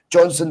think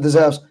Johnson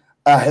deserves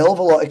a hell of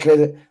a lot of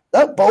credit.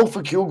 That ball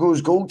for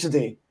Kyogo's goal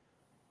today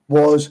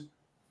was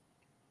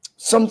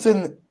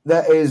something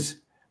that is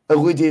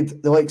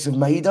eluded the likes of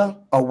Maida,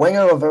 a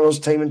winger of ours,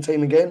 time and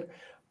time again.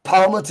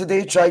 Palmer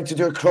today tried to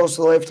do a cross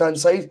to the left-hand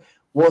side.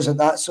 Wasn't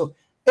that? So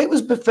it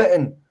was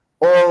befitting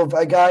of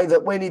a guy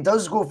that when he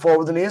does go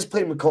forward and he is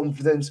playing with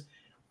confidence,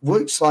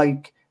 looks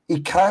like he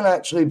can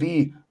actually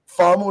be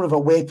far more of a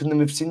weapon than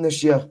we've seen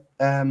this year,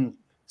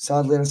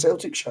 sadly, in a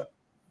Celtic shirt.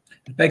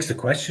 It begs the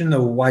question,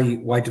 though, why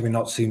do we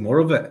not see more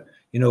of it?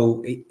 You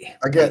know,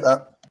 I get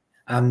that.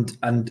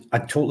 And I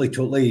totally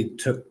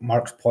took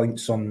Mark's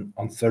points on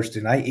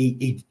Thursday night.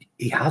 He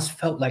has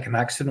felt like an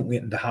accident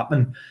waiting to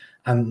happen.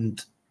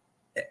 And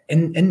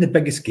in the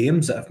biggest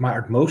games that have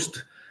mattered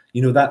most,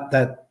 you know,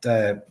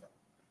 that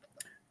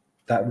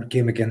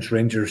game against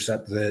Rangers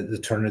at the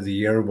turn of the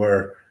year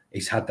where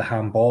he's had the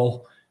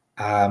handball,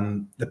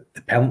 the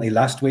penalty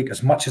last week,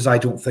 as much as I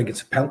don't think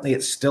it's a penalty,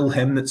 it's still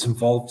him that's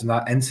involved in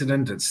that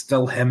incident. It's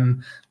still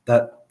him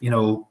that, you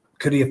know,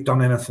 could he have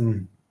done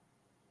anything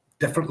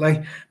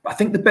differently? But I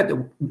think the bit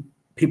that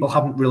people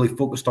haven't really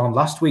focused on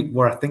last week,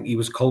 where I think he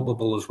was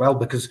culpable as well,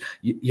 because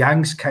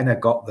Yang's kind of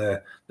got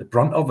the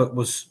brunt of it,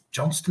 was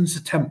Johnston's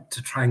attempt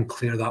to try and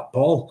clear that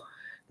ball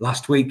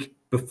last week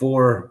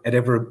before it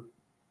ever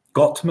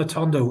got to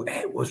Matondo.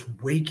 It was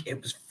weak.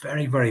 It was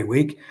very, very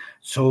weak.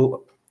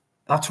 So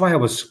that's why I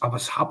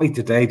was happy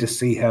today to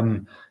see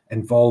him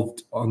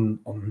involved on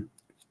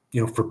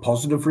you know, for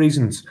positive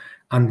reasons.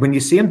 And when you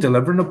see him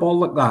delivering a ball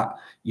like that,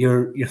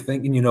 you're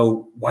thinking, you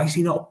know, why is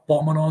he not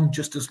bombing on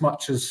just as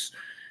much as,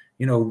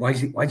 you know, why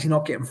is he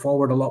not getting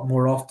forward a lot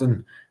more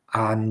often?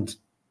 And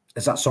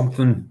is that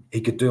something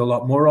he could do a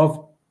lot more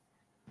of?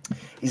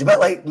 He's a bit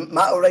like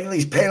Matt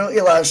O'Reilly's penalty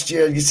last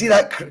year. You see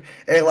that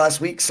last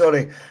week,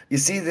 sorry. You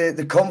see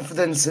the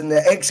confidence and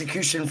the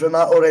execution from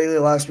Matt O'Reilly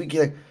last week.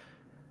 You're like,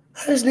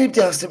 how has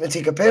nobody asked him to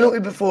take a penalty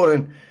before?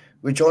 And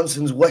with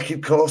Johnson's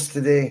wicked cross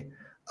today,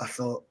 I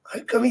thought,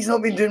 how come he's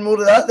not been doing more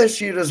of that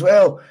this year as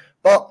well?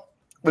 But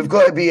we've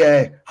got to be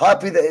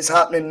happy that it's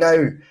happening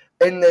now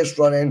in this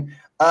run-in.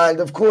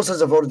 And, of course,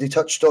 as I've already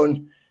touched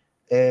on,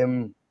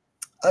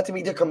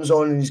 Atamida comes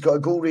on and he's got a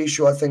goal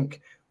ratio, I think,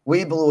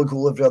 way below a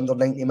goal every under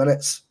 90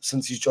 minutes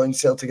since he's joined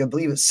Celtic. I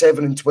believe it's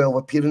 7 and 12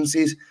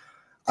 appearances.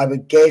 I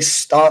would guess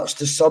starts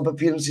to sub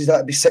appearances, that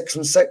would be 6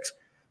 and 6.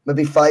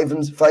 Maybe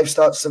 5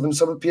 starts, 7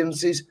 sub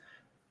appearances.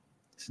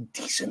 It's a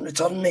decent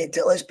return, mate.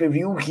 Let's be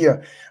real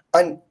here.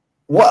 And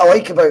what I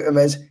like about him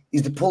is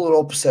he's the polar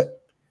opposite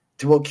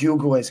to what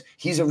Kyogo is.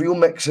 He's a real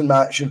mix and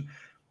match. And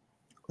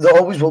there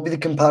always will be the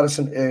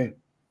comparison to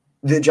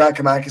the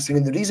Giakoumakis thing,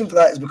 and the reason for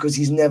that is because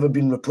he's never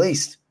been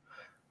replaced.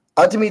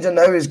 Adam Idah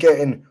now is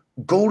getting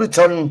goal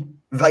return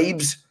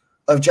vibes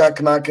of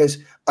Giakoumakis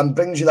and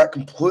brings you that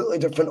completely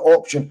different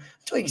option. I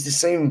don't think he's the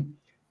same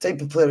type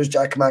of player as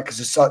Giakoumakis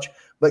as such,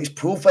 but his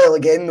profile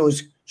again though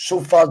is so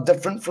far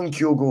different from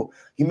Kyogo.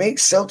 He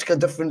makes Celtic a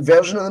different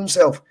version of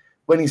himself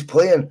when he's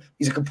playing.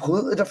 He's a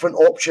completely different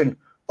option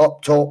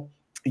up top.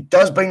 He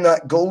does bring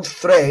that goal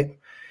threat,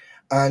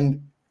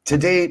 and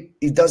today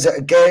he does it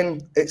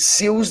again. It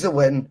seals the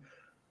win,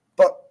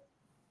 but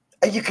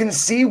you can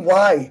see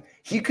why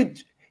he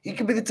could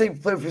be the type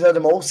of player if we had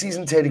him all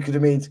season. Terry could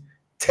have made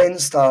 10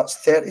 starts,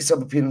 30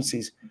 sub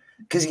appearances,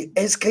 because he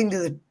is kind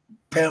of the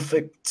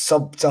perfect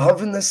sub to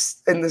have in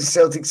this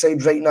Celtic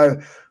side right now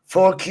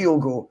for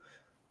Kyogo.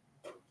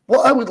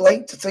 What I would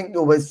like to think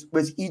though with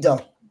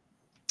Idah,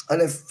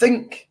 and I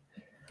think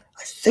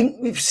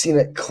we've seen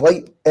it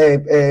quite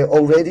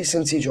already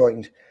since he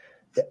joined,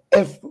 that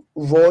if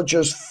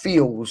Rodgers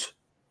feels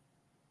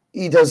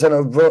Idah's in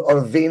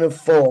a vein of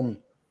form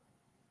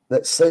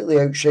that's slightly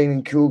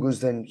outshining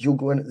Kyogo's, then he'll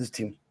go into the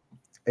team.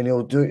 And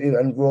he'll do it,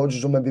 and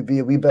Rodgers will maybe be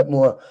a wee bit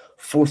more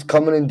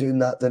forthcoming in doing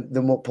that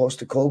than what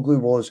Postecoglou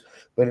was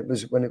when it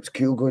was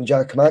Kyogo and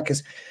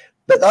Giakoumakis.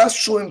 But that's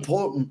so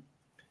important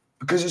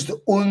because it's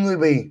the only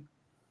way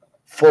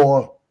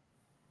for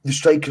the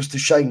strikers to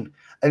shine,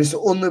 and it's the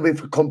only way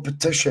for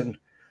competition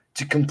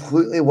to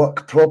completely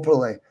work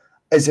properly,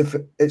 is if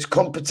it's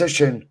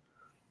competition,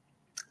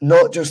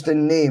 not just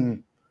in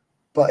name,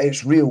 but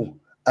it's real.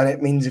 And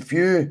it means if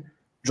you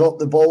drop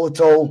the ball at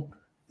all,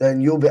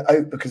 then you'll be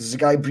out because there's a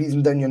guy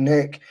breathing down your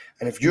neck.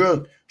 And if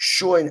you're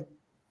showing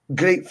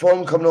great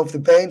form coming off the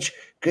bench,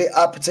 great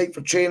appetite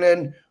for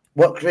training,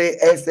 work rate,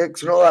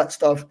 ethics, and all that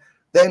stuff,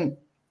 then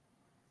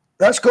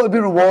that's got to be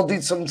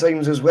rewarded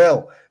sometimes as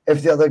well.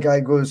 If the other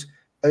guy goes,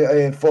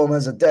 form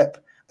has a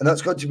dip, and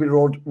that's got to be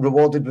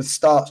rewarded with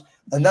starts.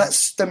 And that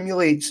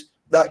stimulates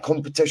that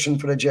competition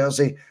for a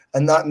jersey,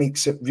 and that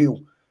makes it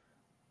real.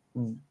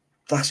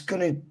 That's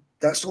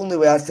the only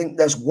way I think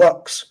this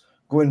works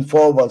going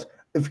forward.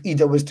 If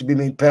Idah was to be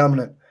made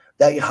permanent,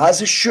 that he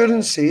has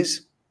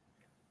assurances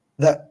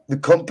that the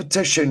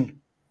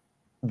competition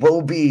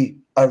will be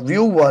a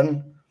real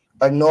one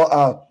and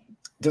not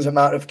doesn't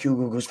matter if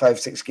Kyogo goes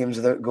 5-6 games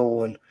without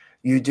goal and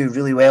you do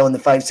really well in the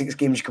 5-6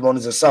 games you come on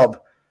as a sub,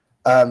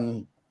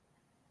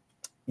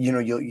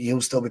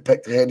 you'll still be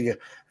picked ahead of you.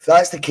 If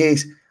that's the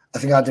case, I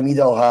think Adam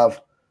Idah will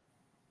have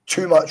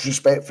too much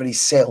respect for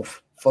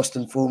himself, first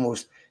and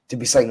foremost, to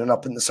be signing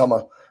up in the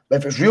summer. But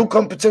if it's real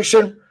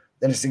competition,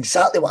 then it's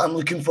exactly what I'm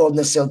looking for in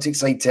this Celtic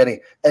side, Terry,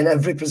 in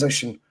every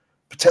position,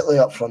 particularly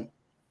up front.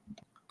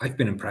 I've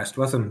been impressed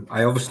with him.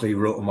 I obviously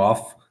wrote him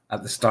off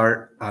at the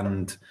start,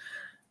 and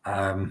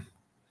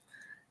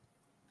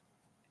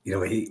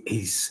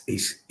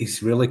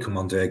he's really come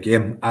onto a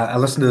game. I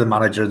listened to the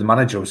manager. The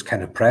manager was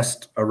kind of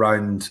pressed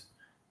around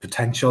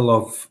potential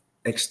of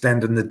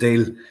extending the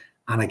deal,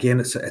 and again,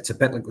 it's a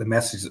bit like the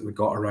message that we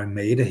got around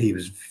Maeda. He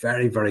was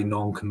very, very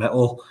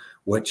non-committal,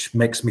 which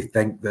makes me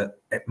think that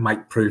it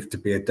might prove to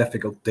be a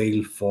difficult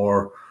deal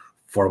for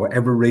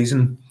whatever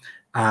reason.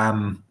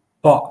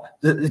 But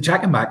the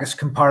Giakoumakis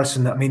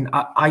comparison, I mean,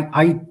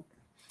 I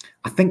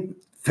think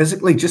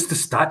physically, just the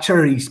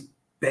stature, he's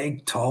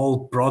big,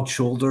 tall, broad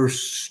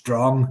shoulders,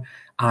 strong,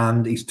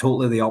 and he's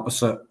totally the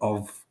opposite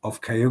of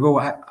Kyogo.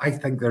 I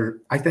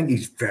think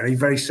he's very,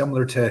 very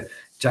similar to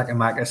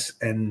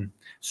Giakoumakis in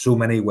so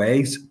many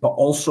ways, but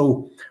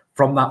also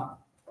from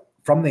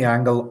the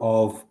angle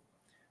of,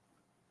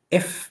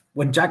 if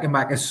when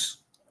Giakoumakis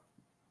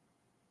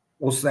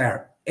was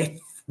there, if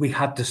we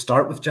had to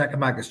start with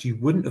Giakoumakis, you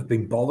wouldn't have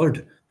been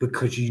bothered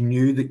because you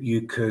knew that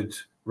you could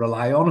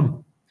rely on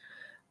him.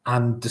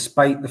 And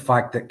despite the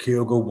fact that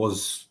Kyogo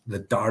was the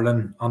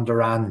darling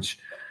under Ange,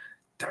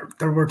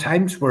 there were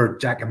times where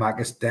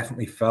Giakoumakis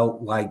definitely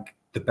felt like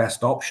the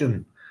best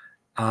option,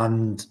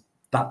 and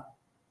that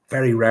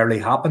very rarely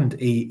happened.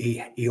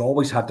 He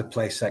always had to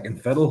play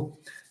second fiddle,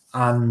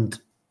 and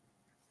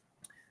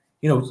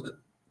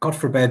God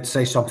forbid,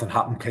 say something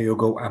happened,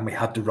 Kyogo, and we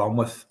had to run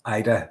with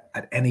Idah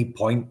at any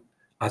point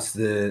as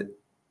the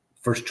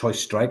first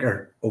choice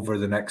striker over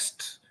the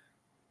next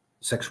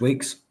 6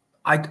 weeks.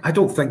 I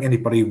don't think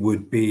anybody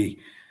would be,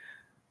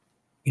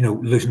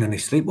 losing any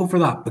sleep over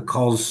that,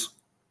 because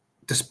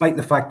despite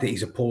the fact that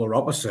he's a polar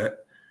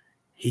opposite,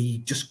 he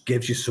just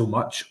gives you so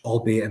much,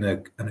 albeit in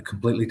a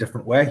completely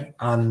different way.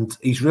 And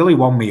he's really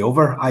won me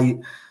over.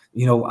 I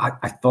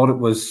thought it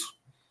was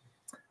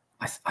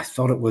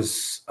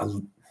a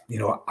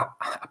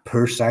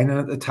poor signing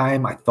at the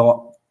time. I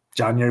thought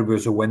January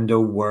was a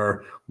window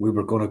where we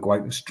were going to go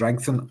out and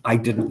strengthen. I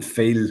didn't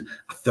feel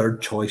a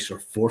third choice or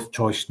fourth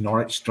choice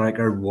Norwich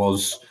striker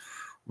was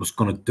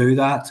going to do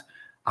that.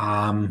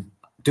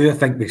 Do I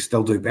think we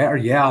still do better?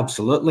 Yeah,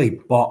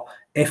 absolutely. But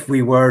if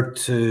we were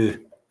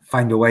to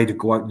find a way to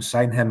go out and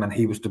sign him and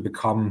he was to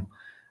become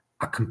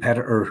a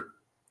competitor,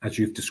 as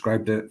you've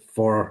described it,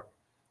 for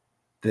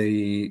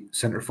the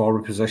centre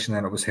forward position,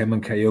 and it was him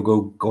and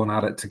Kyogo going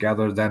at it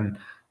together, then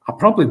I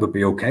probably would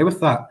be okay with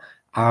that.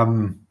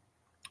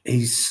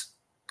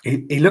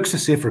 He looks a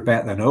safer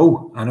bet than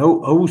O, and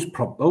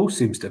O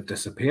seems to have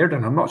disappeared,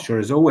 and I'm not sure,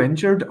 is O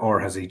injured or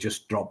has he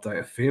just dropped out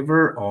of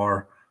favour,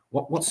 or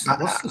what's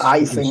the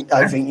I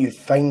think you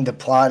find the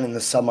plan in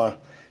the summer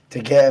to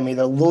get him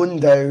either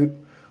loaned out,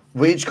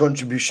 wage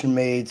contribution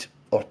made,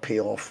 or pay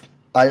off.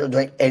 I don't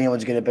think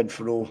anyone's going to bid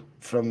for O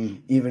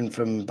from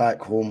back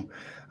home.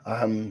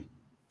 I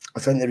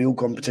think the real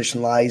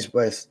competition lies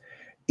with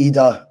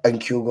Ida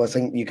and Kyogo. I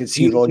think you could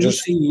see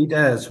Rodgers. Do you see Ida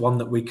as one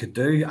that we could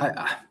do?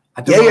 I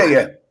don't know.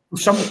 Yeah.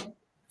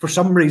 For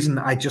some reason,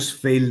 I just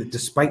feel,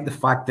 despite the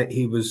fact that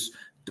he was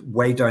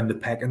way down the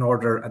pecking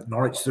order at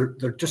Norwich,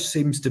 there just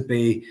seems to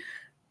be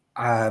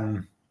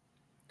a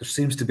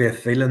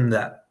feeling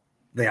that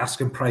the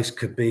asking price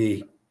could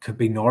be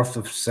north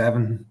of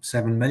 7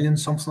 million,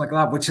 something like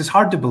that, which is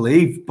hard to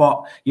believe.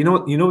 But you know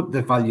what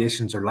the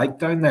valuations are like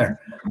down there.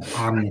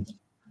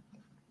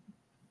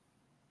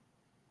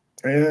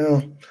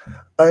 Yeah,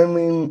 I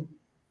mean,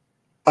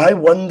 I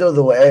wonder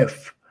though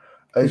if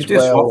as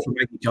well for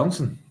Mickey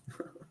Johnson.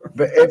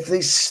 But if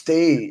they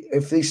stay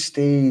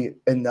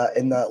in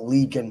that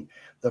league and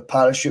their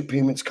parachute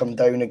payments come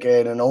down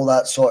again and all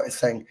that sort of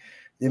thing,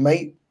 they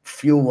might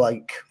feel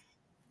like,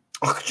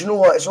 oh, do you know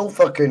what? It's all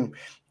fucking.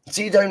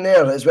 See down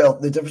there as well.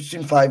 The difference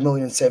between 5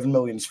 million and 7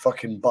 million is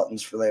fucking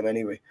buttons for them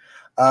anyway.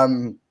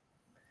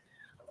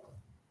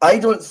 I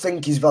don't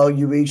think his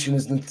valuation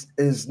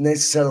is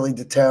necessarily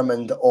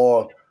determined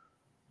or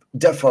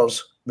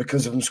differs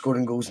because of him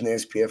scoring goals in the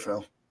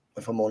SPFL.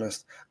 If I'm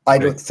honest, I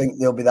don't think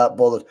they'll be that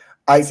bothered.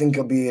 I think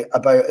it'll be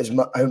about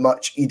how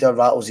much Ida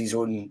rattles his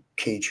own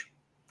cage,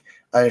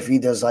 and if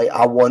Ida's like,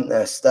 "I want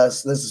this.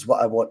 This is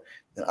what I want,"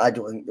 then I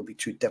don't think it'll be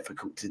too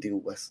difficult to deal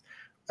with,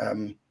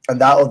 and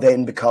that'll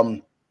then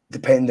become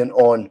dependent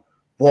on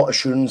what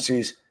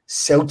assurances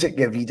Celtic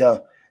give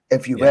Ida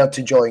if you were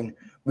to join.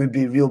 Would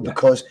be real,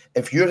 because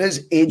if you're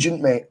his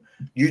agent, mate,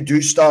 you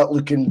do start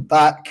looking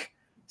back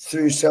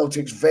through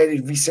Celtic's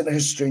very recent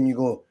history and you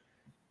go,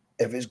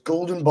 if it's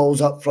golden balls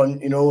up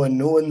front, and no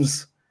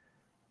one's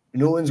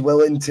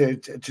willing to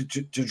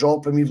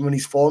drop him even when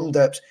he's form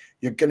dips,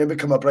 you're going to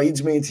become a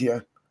bridesmaid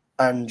here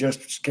and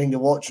just kind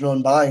of watching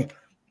on by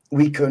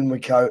week in,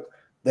 week out,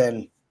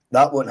 then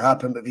that won't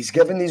happen. But if he's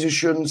given these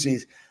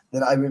assurances,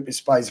 then I wouldn't be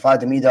surprised if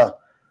Adam Ida,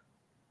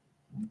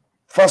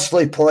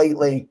 firstly,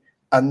 politely,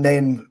 and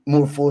then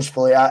more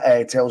forcefully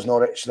tells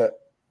Norwich that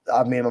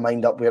I've made my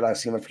mind up where I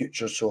see my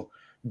future, so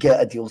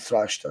get a deal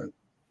thrashed out.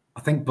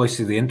 I think,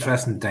 Bhoycie, the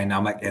interesting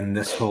dynamic in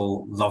this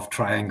whole love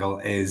triangle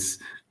is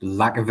the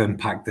lack of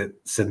impact that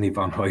Sidney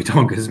van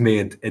Hooijdonk has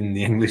made in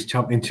the English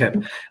Championship,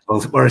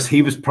 whereas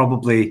he was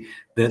probably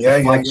the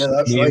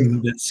flagship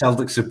name that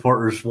Celtic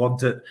supporters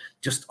wanted,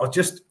 just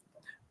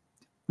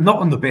not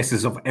on the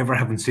basis of ever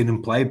having seen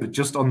him play, but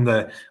just on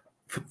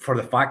for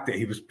the fact that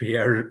he was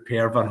Pierre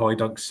van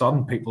Hooijdonk's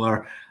son. People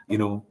are,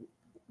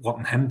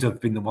 wanting him to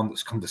have been the one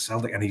that's come to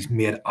Celtic, and he's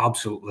made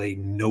absolutely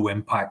no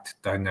impact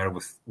down there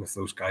with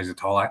those guys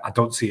at all. I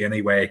don't see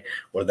any way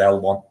where they'll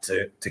want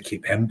to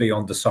keep him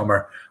beyond the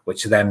summer,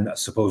 which then I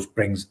suppose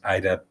brings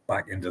Ida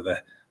back into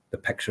the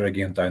picture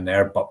again down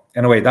there. But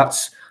anyway,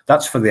 that's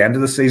for the end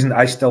of the season.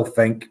 I still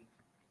think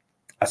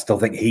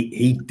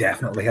he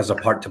definitely has a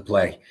part to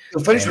play.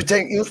 He'll finish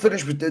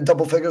with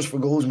double figures for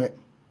goals, mate.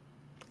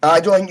 I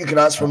don't think you can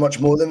ask for much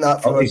more than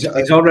that.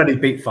 He's already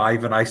beat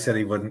 5, and I said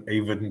he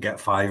wouldn't get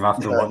 5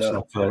 after watching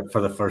him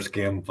for the first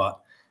game. But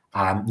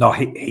no,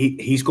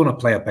 he's going to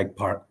play a big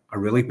part, a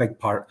really big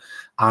part.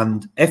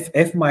 And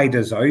if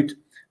Maeda's out,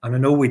 and I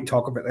know we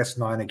talk about this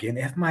now and again,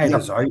 if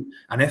Maeda's out,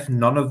 and if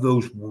none of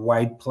those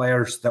wide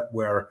players that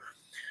were,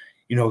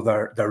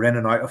 they're in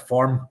and out of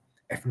form,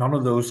 if none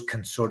of those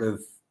can sort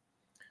of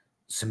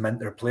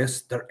cement their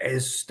place, there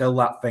is still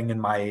that thing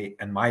in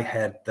my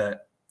head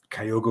that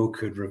Kyogo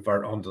could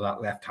revert onto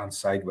that left-hand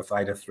side with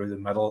Ida through the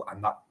middle,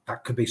 and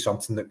that could be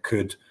something that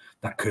could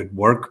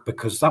work,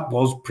 because that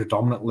was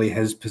predominantly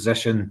his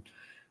position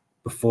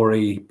before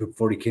he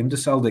came to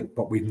Celtic.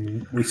 But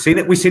we've seen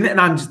it in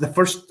the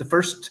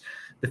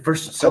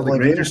first Celtic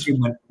Rangers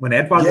team when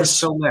Edouard was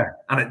still there,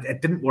 and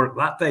it didn't work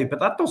that day.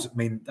 But that doesn't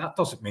mean that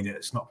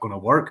it's not going to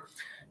work.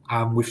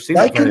 We've seen.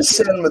 My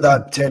concern with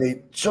that,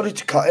 Terry. Sorry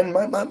to cut in.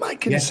 My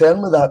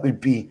concern with that would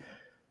be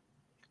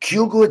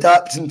Kyogo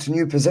adapting to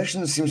new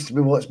positions seems to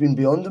be what's been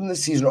beyond him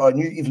this season, or a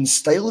new even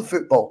style of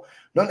football.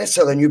 Not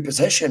necessarily a new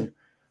position,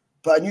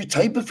 but a new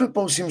type of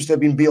football seems to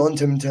have been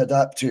beyond him to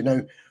adapt to.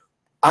 Now,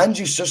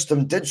 Angie's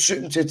system did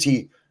suit him to a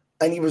T,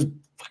 and he was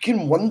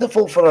fucking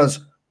wonderful for us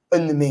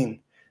in the main.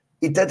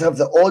 He did have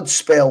the odd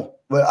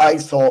spell where I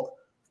thought,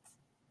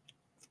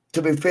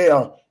 to be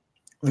fair,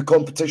 the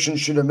competition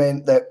should have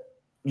meant that,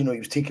 he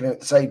was taken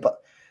out the side. But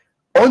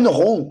on the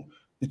whole,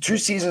 the 2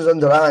 seasons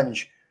under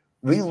Ange,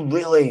 we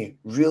really,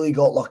 really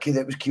got lucky that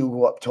it was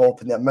Kyogo up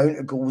top, and the amount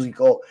of goals he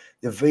got,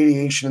 the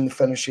variation in the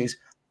finishes,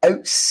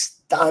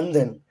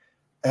 outstanding.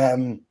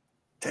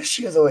 This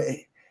year, though,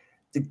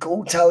 the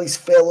goal tallies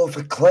fell off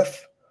a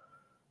cliff.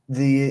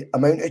 The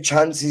amount of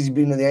chances he's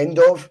been at the end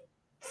of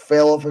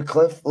fell off a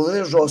cliff. Well,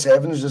 there's Ross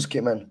Evans just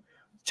came in.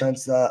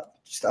 Chance that.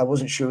 I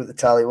wasn't sure what the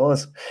tally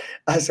was.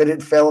 I said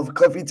it fell off a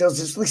cliff. He tells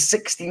us it's only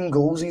 16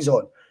 goals he's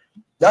on.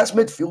 That's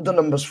midfielder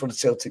numbers for the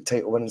Celtic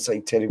title winning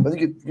side, Terry. Whether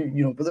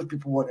whether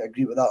people want to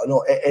agree with that or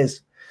not, it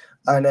is.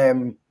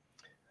 And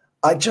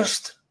I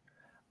just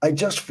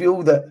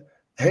feel that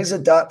his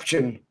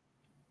adaptation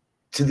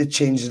to the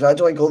changes, and I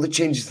don't think all the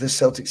changes to the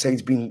Celtic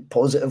side's been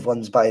positive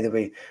ones, by the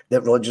way,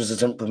 that Rodgers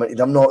has implemented.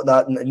 I'm not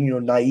that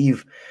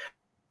naive.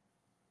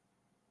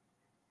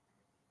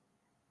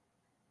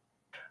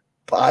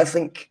 But I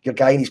think your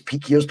guy in his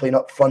peak years playing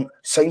up front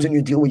signs a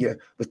new deal with you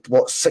with,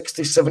 what,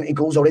 60, 70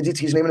 goals already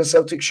to his name in a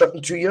Celtic shirt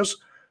in 2 years.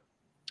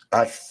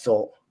 I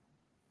thought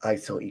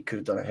he could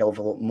have done a hell of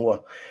a lot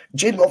more.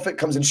 Jade Moffat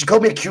comes in. She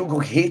called me a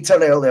Kyogo hater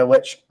earlier,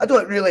 which I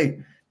don't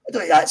think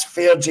that's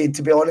fair, Jade,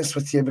 to be honest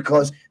with you,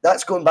 because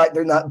that's going back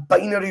down that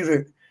binary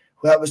route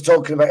where I was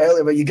talking about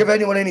earlier, where you give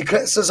anyone any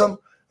criticism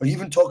or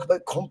even talk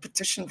about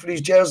competition for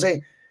his jersey,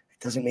 it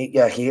doesn't make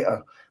you a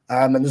hater.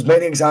 And there's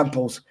many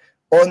examples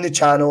on the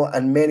channel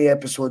and many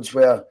episodes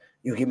where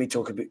you hear me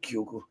talk about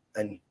Kyogo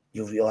and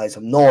you'll realise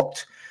I'm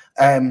not.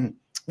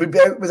 We'd be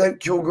out without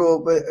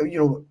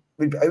Kyogo,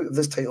 we'd be out of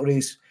this title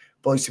race,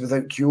 Bhoycie,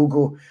 without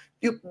Kyogo.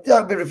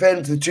 That'd be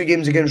referring to the 2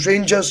 games against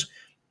Rangers.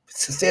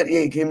 It's a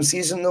 38-game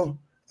season, though.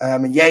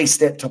 And yeah, he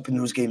stepped up in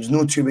those games.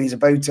 No two ways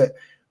about it.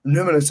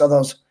 Numerous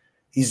others,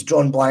 he's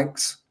drawn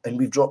blanks and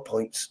we've dropped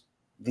points.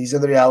 These are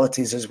the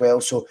realities as well.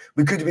 So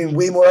we could have been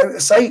way more out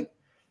of sight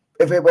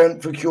if it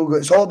weren't for Kyogo.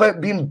 It's all about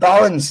being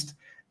balanced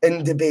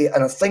in debate.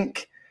 And I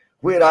think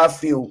where I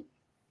feel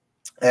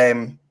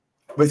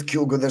with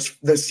Kyogo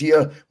this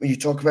year, when you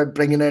talk about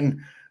bringing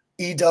in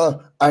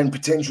Ida and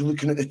potentially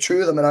looking at the two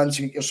of them and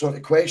answering your sort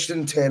of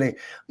question, Terry,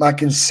 my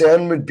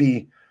concern would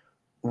be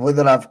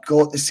whether I've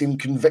got the same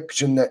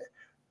conviction that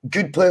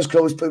good players can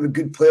always play with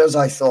good players,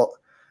 I thought.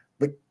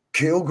 But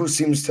Kyogo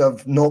seems to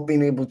have not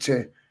been able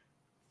to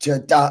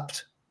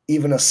adapt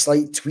even a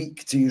slight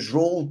tweak to his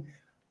role,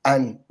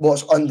 and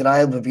what's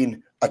undeniably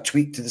been a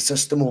tweak to the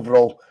system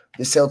overall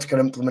the Celtic are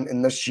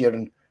implementing this year.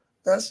 And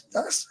that's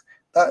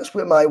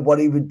where my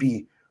worry would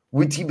be.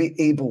 Would he be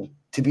able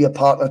to be a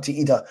partner to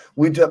Ida?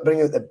 Would it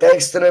bring out the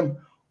best in him,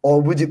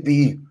 or would it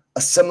be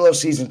a similar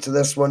season to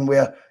this one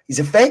where he's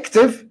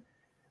effective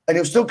and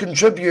he'll still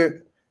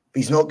contribute, but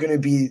he's not going to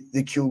be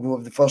the Kyogo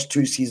of the first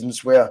 2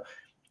 seasons where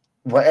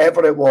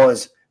whatever it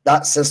was,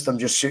 that system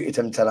just suited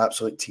him to an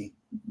absolute T.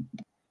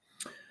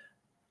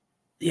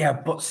 Yeah,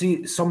 but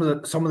see, some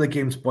of the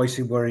games,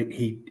 Bhoycie, where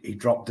he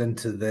dropped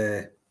into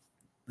the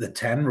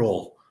 10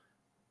 role,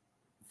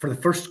 for the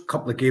first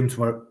couple of games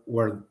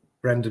where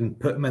Brendan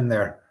put him in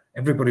there,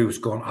 everybody was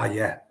going,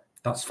 yeah,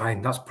 that's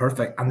fine, that's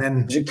perfect. And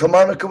then did it come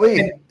out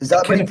away? Is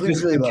that kind of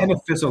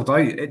fizzled out?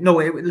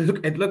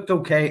 It looked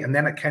okay, and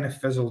then it kind of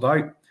fizzled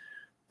out.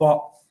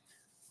 But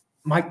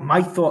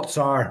my thoughts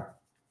are,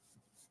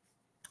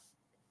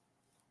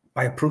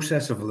 by a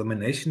process of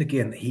elimination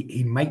again,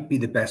 he might be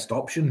the best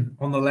option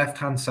on the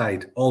left-hand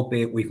side,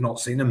 albeit we've not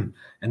seen him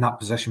in that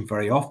position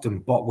very often.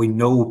 But we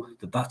know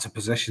that that's a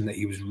position that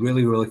he was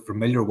really, really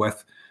familiar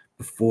with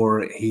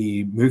before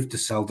he moved to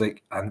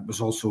Celtic, and it was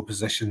also a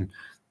position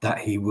that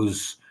he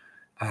was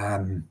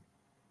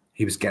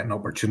getting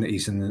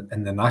opportunities in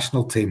the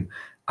national team.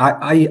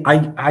 I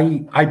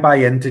buy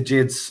into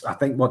Jade's. I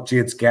think what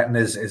Jade's getting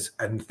is,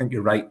 and I think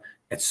you're right,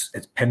 it's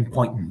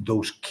pinpointing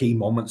those key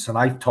moments, and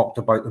I've talked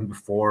about them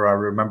before. I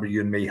remember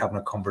you and me having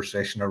a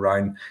conversation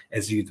around,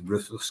 is he the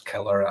ruthless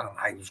killer? And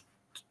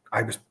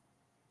I was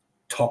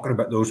talking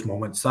about those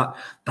moments. That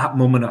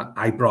moment at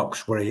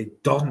Ibrox where he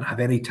doesn't have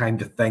any time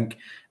to think,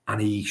 and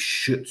he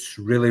shoots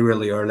really,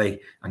 really early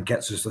and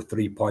gets us the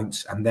 3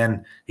 points, and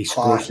then he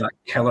scores that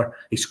killer.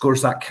 He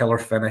scores that killer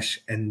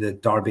finish in the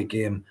Derby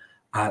game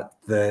at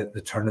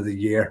the turn of the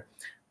year.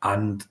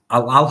 And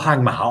I'll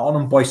hang my hat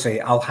on him,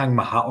 Bhoycie. I'll hang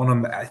my hat on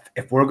him.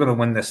 If we're going to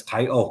win this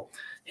title,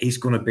 he's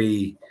going to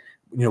be,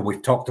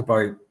 we've talked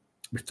about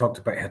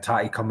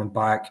Hatate coming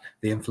back,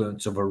 the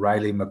influence of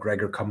O'Reilly,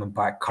 McGregor coming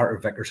back, Carter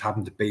Vickers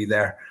having to be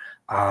there.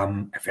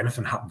 If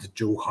anything happened to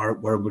Joe Hart,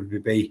 where would we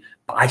be?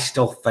 But I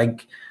still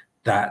think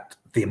that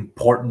the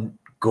important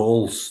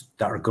goals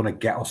that are going to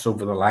get us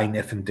over the line,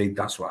 if indeed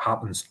that's what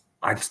happens,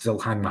 I'd still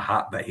hang my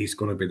hat that he's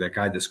going to be the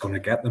guy that's going to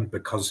get them,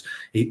 because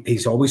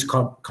he's always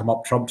come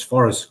up trumps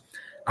for us.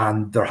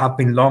 And there have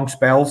been long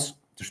spells.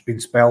 There's been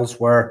spells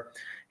where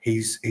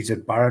he's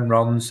had barren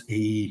runs.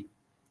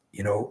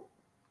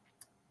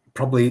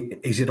 Probably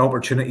he's had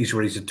opportunities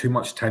where he's had too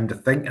much time to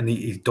think, and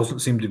he doesn't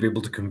seem to be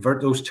able to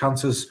convert those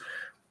chances.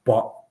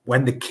 But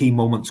when the key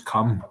moments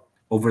come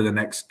over the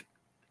next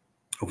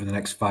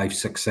 5,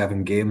 6,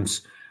 7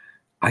 games,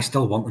 I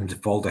still want them to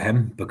fall to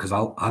him, because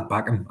I'd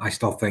back him. I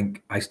still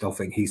think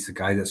he's the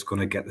guy that's going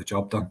to get the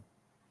job done.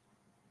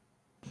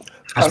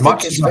 As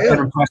much as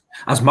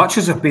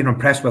I've been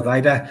impressed with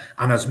Ida,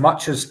 and as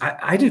much as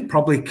Ida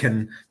probably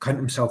can count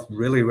himself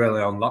really,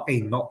 really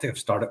unlucky not to have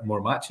started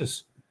more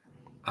matches.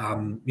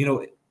 The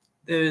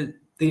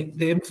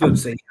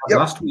influence that he had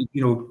last week,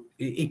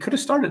 he could have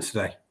started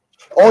today.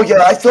 Oh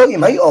yeah, I thought you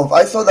might have.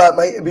 I thought that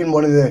might have been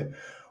one of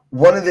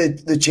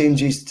the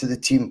changes to the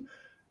team.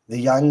 The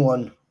Yang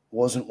one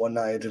wasn't one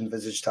I had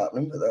envisaged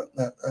happening,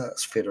 but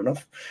that's fair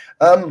enough.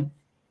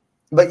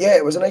 But yeah,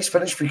 it was a nice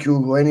finish for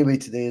Kyogo anyway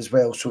today as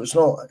well. So it's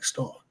not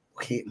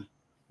hating.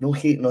 No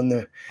hating on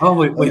the. Oh,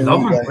 we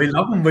love him. Guy. We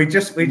love him. We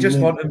just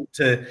want him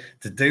to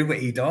do what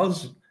he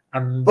does.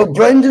 And well,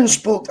 Brendan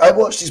spoke. I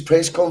watched his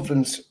press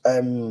conference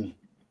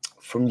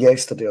from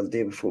yesterday or the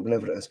day before,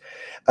 whenever it is,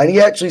 and he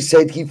actually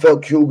said he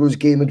felt Kyogo's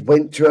game had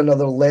went to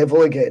another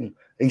level again.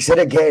 He said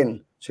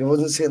again, so he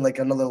wasn't saying like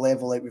another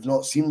level like we've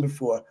not seen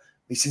before.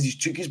 He says he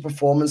took his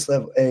performance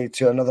level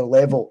to another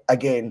level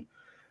again.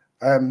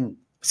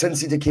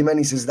 Since he came in,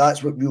 he says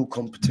that's what real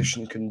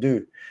competition can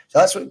do. So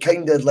that's what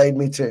kind of led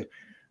me to,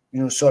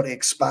 sort of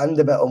expand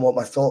a bit on what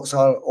my thoughts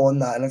are on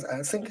that. And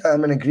I think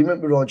I'm in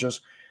agreement with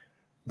Rodgers.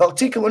 But I'll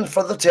take it one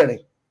further,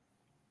 Terry.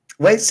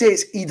 Let's say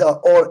it's either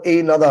or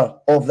another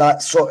of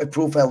that sort of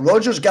profile.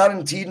 Rodgers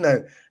guaranteed now,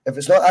 if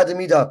it's not Adam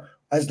Ida,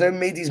 has now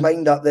made his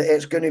mind up that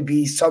it's going to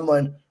be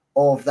someone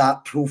of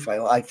that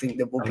profile. I think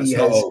that will be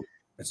his.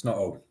 It's not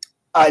all.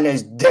 And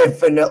it's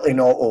definitely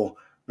not all,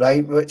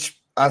 right?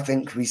 Which I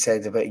think we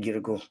said about a year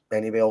ago.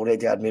 Anyway,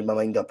 already I'd made my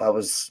mind up. I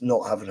was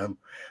not having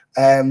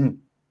him.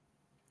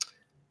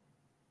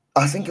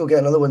 I think he'll get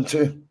another one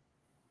too.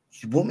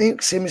 He won't make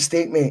the same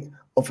mistake, mate,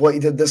 of what he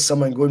did this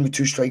summer and going with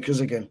two strikers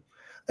again.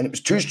 And it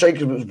was two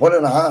strikers, but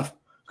it was 1.5.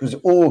 Because,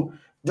 don't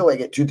want to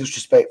get too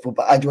disrespectful,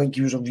 but I don't think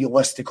he was a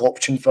realistic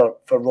option for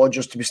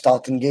Rodgers to be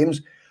starting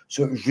games.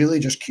 So it was really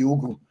just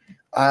Kyogo.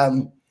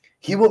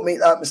 He won't make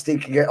that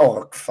mistake again.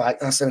 Oh, in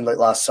fact, that sounded like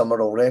last summer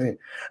already.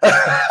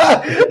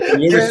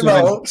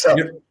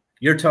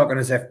 You're talking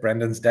as if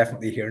Brendan's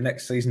definitely here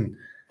next season.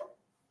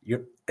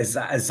 Is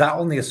that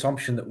on the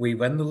assumption that we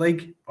win the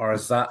league, or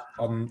is that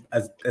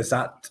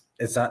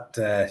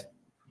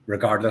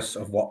regardless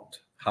of what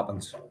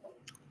happens?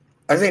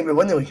 I think we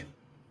win the league.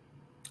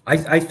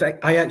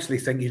 I actually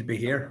think he'll be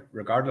here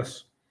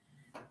regardless.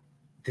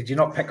 Did you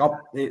not pick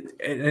up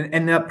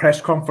in that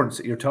press conference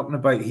that you're talking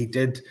about? He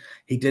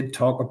did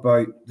talk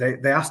about. They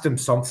asked him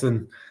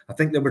something. I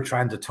think they were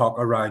trying to talk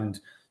around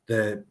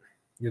they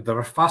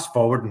were fast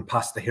forward and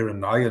past the here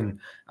and now,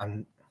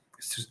 and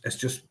it's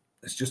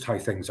just how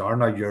things are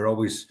now. You're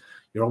always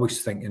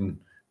thinking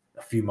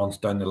a few months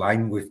down the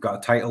line, we've got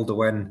a title to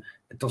win.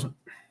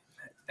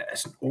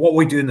 It's what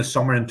we do in the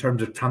summer in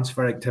terms of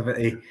transfer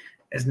activity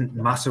isn't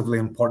massively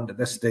important at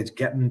this stage.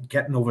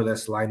 Getting over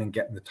this line and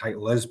getting the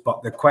title is.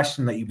 But the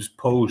question that he was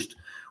posed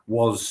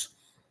was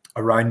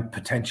around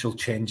potential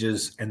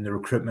changes in the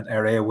recruitment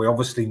area. We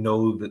obviously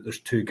know that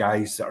there's two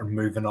guys that are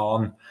moving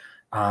on,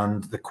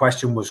 and the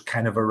question was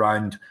kind of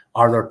around,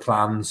 are there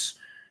plans?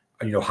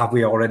 Have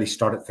we already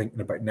started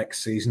thinking about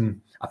next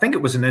season? I think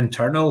it was an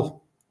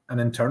internal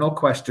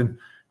question.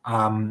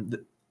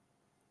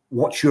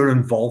 What's your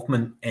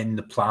involvement in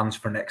the plans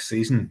for next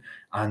season?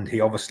 And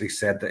he obviously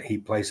said that he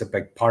plays a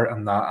big part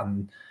in that.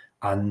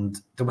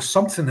 And there was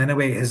something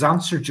anyway. His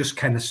answer just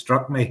kind of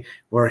struck me,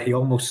 where he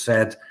almost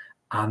said,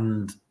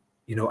 and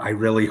I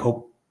really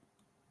hope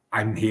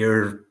I'm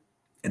here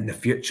in the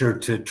future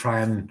to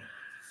try and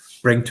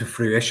bring to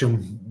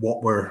fruition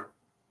what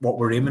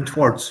we're aiming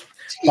towards.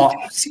 But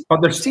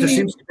there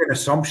seems to be an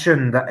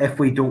assumption that if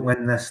we don't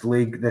win this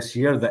league this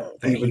year, that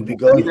he would be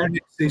there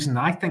next season.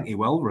 I think he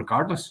will,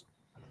 regardless.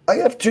 I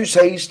have two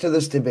sides to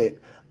this debate.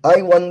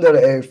 I wonder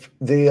if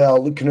they are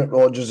looking at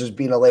Rodgers as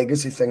being a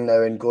legacy thing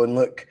now and going,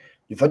 look,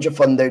 you've had your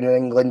fun down in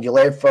England, you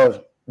left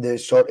for the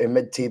sort of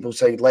mid-table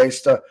side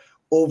Leicester,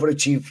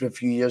 overachieved for a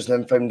few years,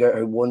 and then found out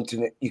how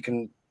wanting it you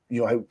can,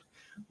 how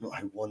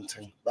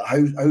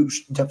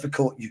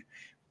difficult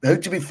how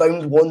to be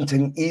found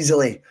wanting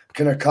easily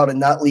can occur in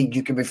that league.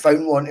 You can be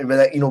found wanting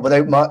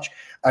without much.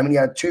 I mean, he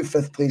had 2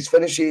 5th-place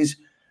finishes,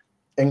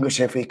 English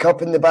FA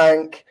Cup in the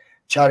bank,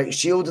 Charity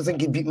Shield, I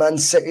think he beat Man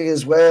City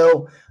as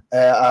well,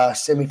 a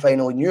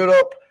semi-final in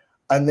Europe,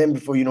 and then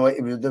before you know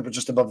it, they were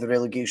just above the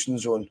relegation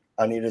zone,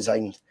 and he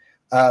resigned.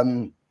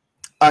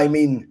 I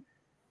mean,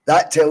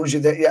 that tells you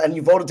that, and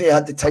you've already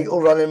had the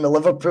title run in with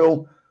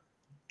Liverpool.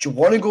 Do you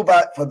want to go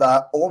back for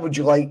that, or would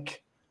you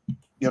like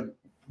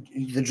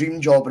the dream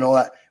job and all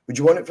that? Would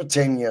you want it for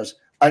 10 years?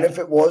 And if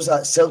it was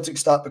that, Celtic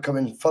start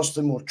becoming first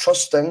and more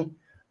trusting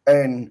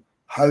in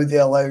how they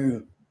allow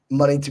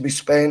money to be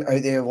spent, how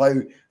they allow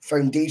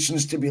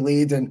foundations to be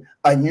laid in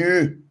a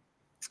new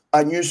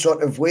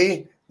sort of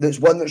way, that's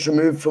one that's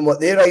removed from what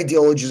their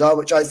ideologies are,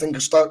 which I think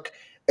are stuck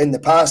in the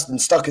past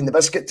and stuck in the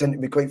biscuit tin, to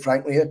be quite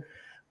frankly here.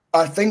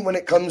 I think when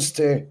it comes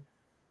to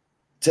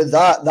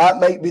that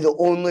might be the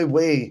only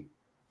way,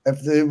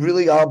 if they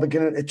really are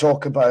beginning to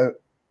talk about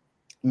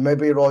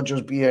maybe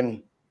Rodgers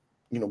being,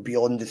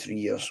 beyond the 3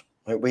 years,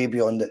 like way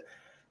beyond it.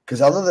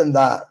 Because other than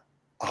that,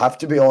 I have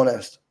to be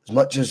honest, as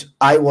much as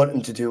I want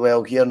him to do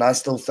well here, and I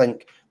still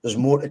think there's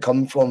more to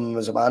come from him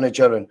as a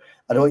manager, and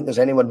I don't think there's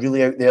anyone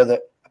really out there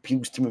that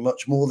appeals to me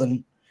much more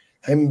than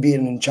him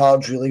being in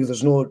charge, really.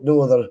 There's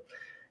no other,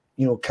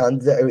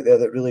 candidate out there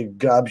that really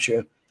grabs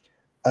you.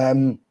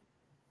 Not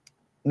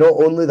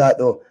only that,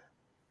 though,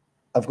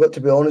 I've got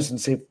to be honest and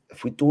say,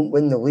 if we don't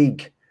win the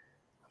league,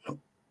 I'm not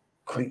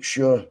quite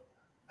sure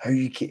how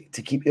you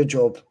keep your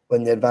job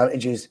when the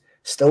advantages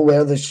still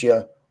were this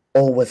year,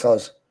 all with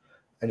us.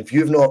 And if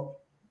you've not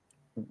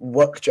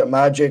worked your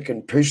magic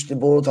and pushed the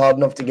board hard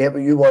enough to get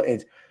what you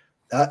wanted,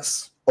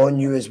 that's on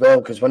you as well,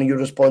 because one of your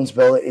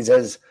responsibilities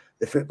is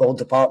the football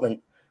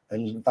department.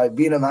 And by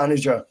being a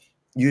manager,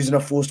 using a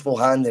forceful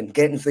hand and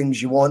getting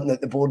things you want that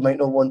the board might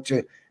not want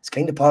to, it's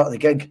kind of part of the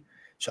gig.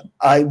 So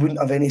I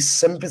wouldn't have any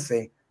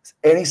sympathy with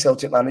any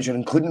Celtic manager,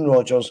 including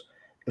Rodgers,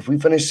 if we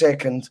finish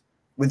second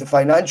with the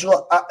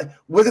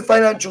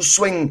financial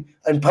swing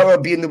and power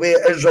being the way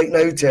it is right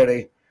now,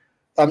 Terry.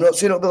 I'm not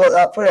saying it'll be like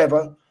that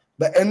forever,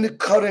 but in the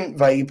current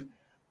vibe,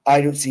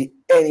 I don't see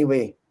any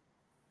way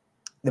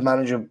the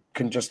manager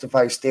can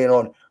justify staying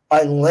on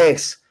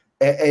unless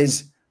it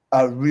is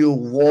a real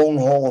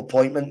long-haul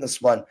appointment,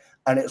 this one,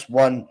 and it's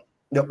one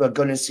that we're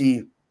going to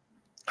see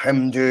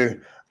him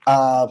do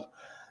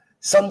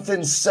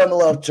something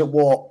similar to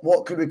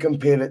what could we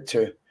compare it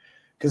to?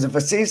 Because if I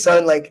say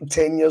something like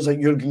 10 years like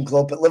Jurgen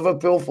Klopp at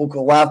Liverpool, folk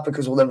will laugh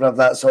because we'll never have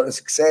that sort of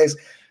success.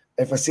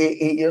 If I say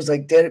 8 years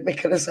like Derek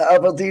McInnes at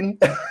Aberdeen,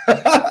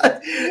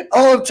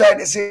 all I'm trying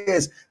to say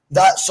is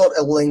that sort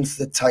of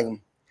length of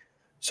time.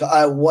 So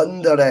I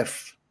wonder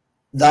if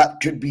that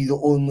could be the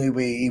only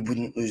way he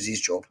wouldn't lose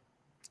his job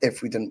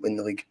if we didn't win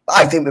the league.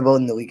 I think we will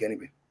win the league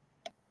anyway.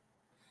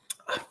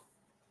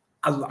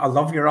 I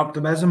love your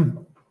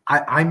optimism.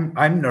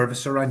 I'm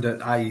nervous around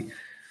it.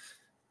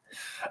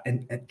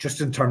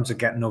 Just in terms of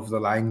getting over the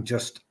line,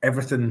 just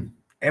everything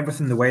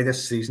the way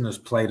this season has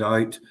played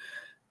out,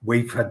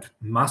 we've had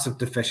massive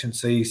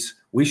deficiencies.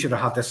 We should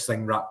have had this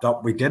thing wrapped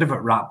up. We did have it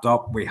wrapped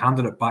up. We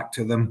handed it back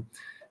to them.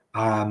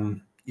 I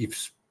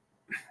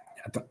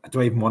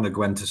don't even want to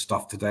go into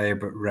stuff today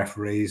about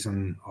referees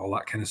and all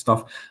that kind of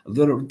stuff.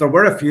 There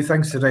were a few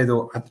things today,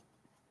 though. A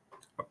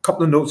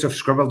couple of notes I've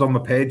scribbled on my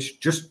page.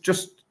 Just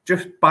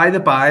by the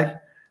by,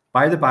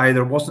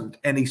 there wasn't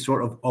any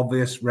sort of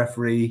obvious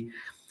referee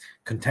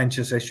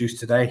contentious issues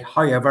today.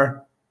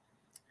 However,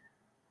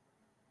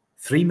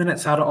 3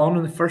 minutes added on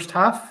in the first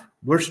half.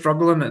 We're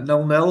struggling at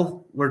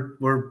 0-0.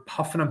 We're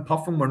huffing and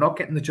puffing. We're not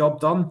getting the job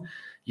done.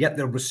 Yet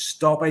there was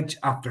stoppage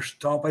after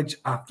stoppage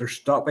after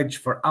stoppage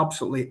for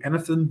absolutely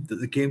anything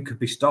that the game could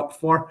be stopped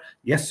for.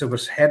 Yes, there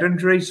was head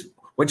injuries,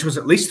 which was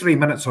at least 3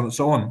 minutes on its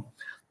own.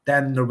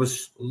 Then there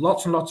was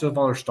lots and lots of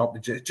other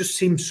stoppages. It just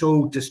seemed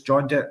so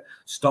disjointed,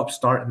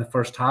 stop-start in the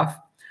first half.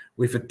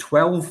 We've had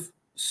 12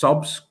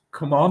 subs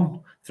come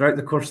on throughout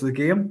the course of the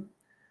game.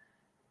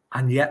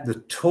 And yet the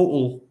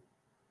total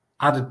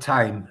added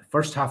time,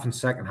 first half and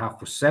second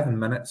half, was 7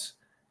 minutes.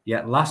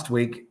 Yet last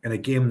week, in a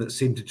game that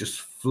seemed to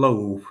just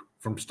flow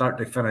from start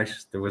to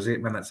finish, there was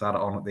 8 minutes added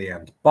on at the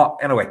end. But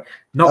anyway,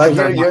 not going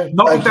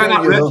down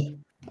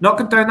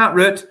that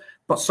route.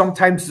 But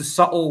sometimes the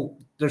subtle,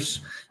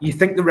 you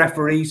think the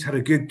referees had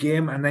a good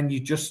game, and then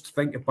you just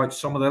think about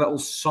some of the little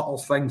subtle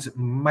things that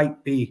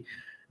might be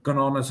going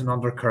on as an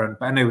undercurrent.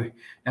 But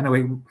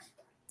anyway,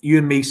 you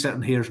and me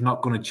sitting here is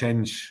not going to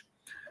change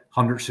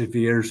hundreds of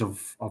years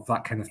of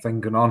that kind of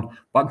thing going on.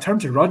 But in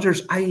terms of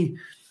Rodgers, I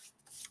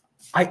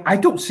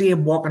don't see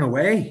him walking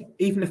away,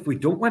 even if we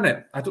don't win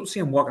it. I don't see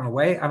him walking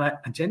away, and I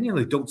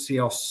genuinely don't see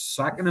us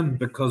sacking him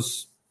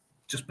because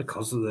of the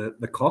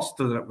cost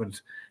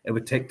that it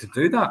would take to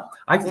do that.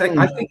 I think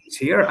he's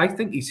here. I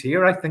think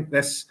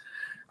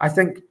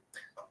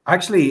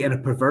actually, in a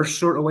perverse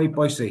sort of way,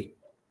 Bhoycie,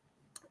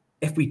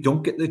 if we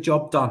don't get the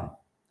job done,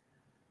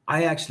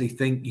 I actually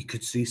think you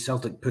could see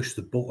Celtic push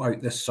the boat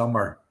out this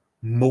summer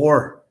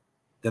more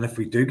than if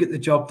we do get the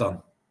job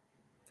done.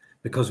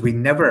 Because we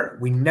never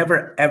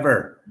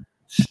ever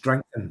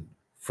strengthen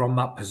from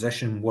that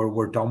position where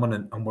we're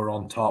dominant and we're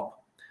on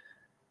top.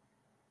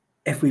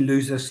 If we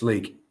lose this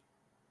league,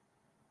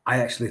 I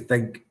actually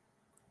think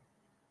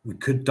we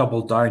could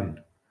double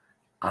down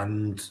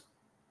and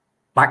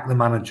back the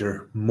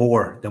manager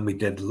more than we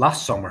did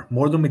last summer,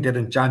 more than we did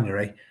in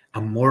January,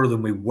 and more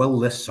than we will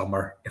this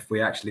summer if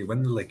we actually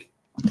win the league.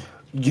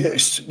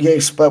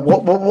 Yes, but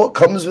what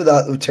comes with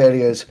that though,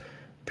 Terry, is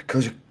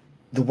because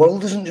the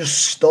world doesn't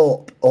just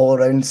stop all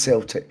around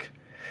Celtic.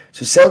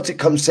 So Celtic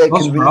comes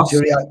second, we need to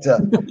react to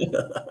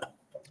that.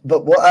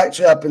 But what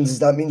actually happens is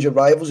that means your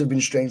rivals have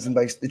been strengthened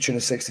by the tune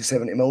of 60,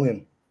 70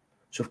 million.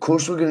 So of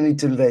course we're going to need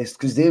to invest,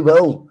 because they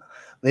will.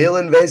 They'll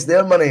invest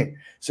their money.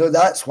 So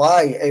that's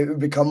why it would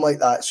become like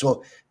that.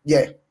 So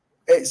yeah,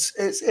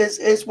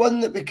 it's one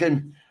that we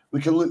can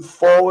look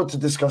forward to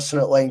discussing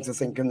at length, I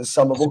think, in the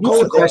summer.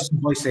 The question,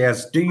 Bhoycie,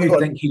 is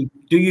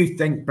do you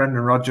think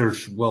Brendan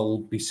Rodgers will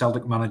be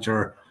Celtic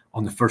manager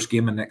on the first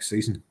game of next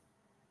season?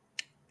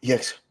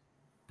 Yes.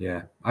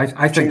 Yeah,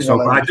 I think so.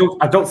 But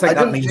I don't think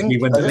that means we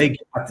win the league.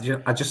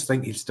 I just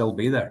think he'll still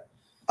be there.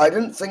 I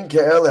didn't think it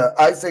earlier.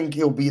 I think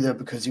he'll be there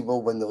because he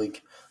will win the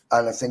league.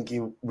 And I think he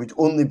would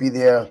only be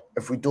there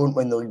if we don't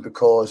win the league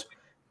because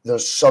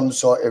there's some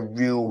sort of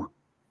real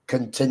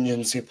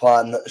contingency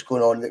plan that's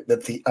going on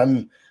that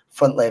the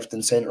front, left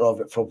and centre of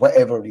it for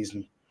whatever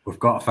reason. We've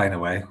got to find a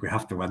way. We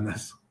have to win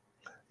this.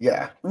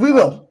 Yeah, we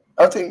will.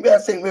 I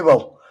think we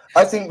will.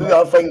 I think we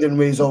are finding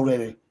ways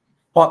already.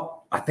 But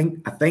I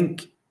think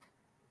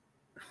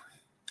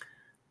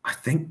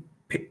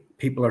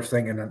people are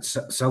thinking, and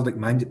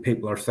Celtic-minded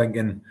people are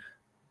thinking,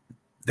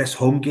 this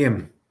home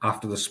game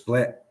after the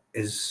split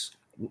is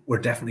we're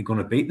definitely going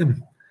to beat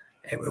them.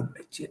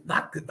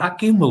 That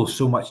game will have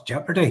so much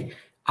jeopardy.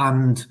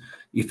 And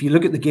if you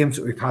look at the games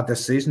that we've had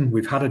this season,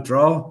 we've had a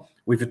draw,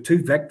 we've had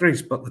 2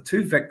 victories, but the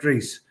 2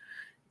 victories,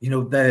 you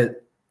know,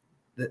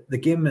 the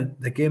game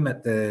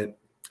at the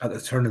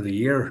turn of the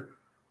year,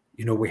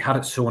 you know, we had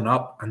it sewn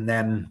up, and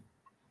then,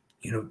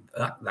 you know,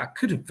 that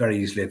could have very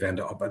easily have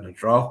ended up in a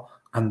draw.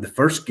 And the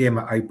first game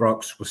at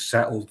Ibrox was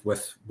settled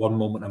with 1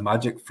 moment of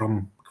magic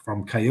from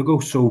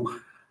Kyogo. So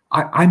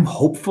I'm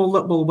hopeful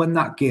that we'll win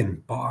that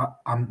game, but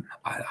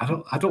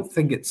I don't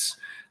think it's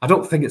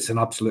an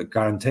absolute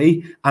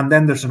guarantee. And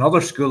then there's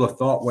another school of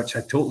thought which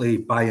I totally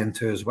buy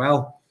into as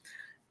well.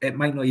 It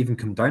might not even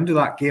come down to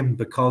that game,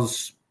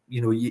 because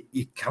you know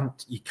you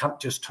can't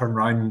just turn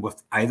around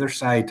with either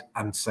side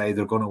and say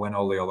they're going to win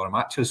all the other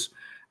matches.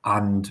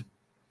 And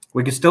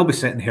we could still be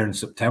sitting here in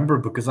September,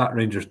 because that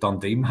Rangers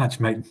Dundee match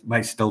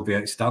might still be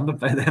outstanding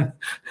by then.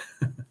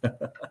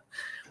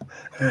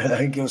 I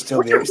think you'll still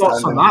What's be your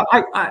thoughts on that?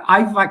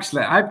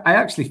 I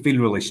actually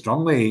feel really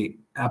strongly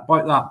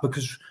about that,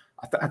 because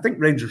I think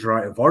Rangers are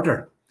out of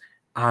order,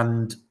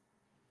 and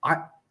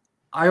I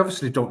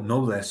obviously don't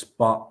know this,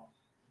 but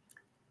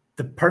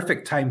the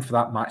perfect time for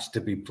that match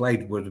to be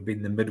played would have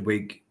been the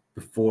midweek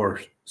before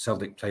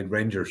Celtic played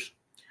Rangers.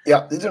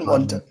 Yeah, they didn't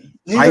want it.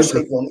 I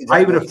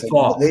would have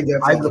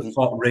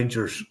thought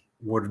Rangers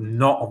would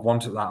not have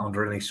wanted that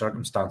under any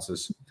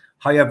circumstances.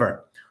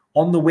 However,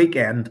 on the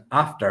weekend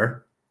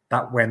after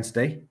that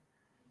Wednesday,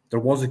 there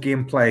was a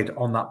game played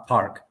on that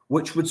park,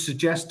 which would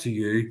suggest to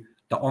you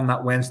that on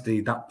that Wednesday,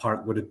 that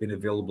park would have been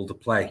available to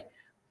play.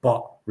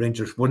 But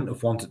Rangers wouldn't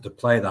have wanted to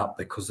play that,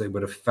 because they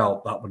would have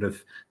felt that would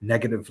have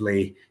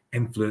negatively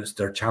influenced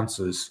their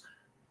chances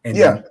in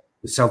the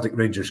Celtic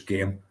Rangers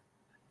game.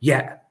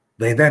 Yet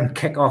they then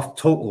kick off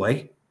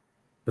totally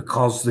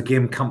because the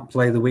game can't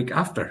play the week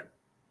after.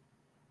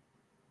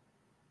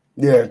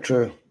 Yeah,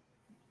 true.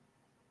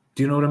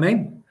 Do you know what I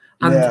mean?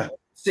 And yeah.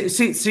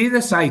 See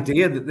this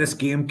idea that this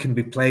game can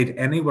be played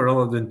anywhere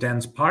other than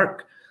Dens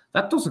Park.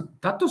 That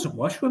doesn't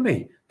wash with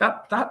me.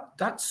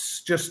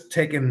 That's just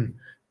taking,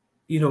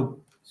 you know,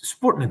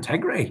 sporting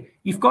integrity.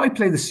 You've got to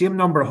play the same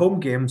number of home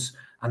games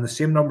and the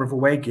same number of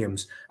away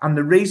games. And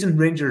the reason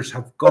Rangers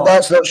have got... But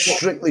that's not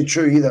strictly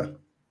true either.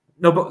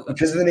 No, but...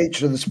 because of the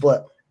nature of the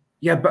split.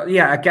 Yeah,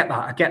 I get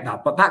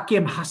that. But that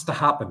game has to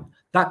happen.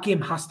 That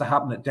game has to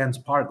happen at Dens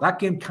Park. That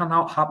game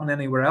cannot happen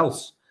anywhere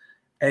else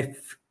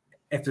if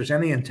there's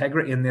any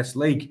integrity in this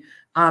league.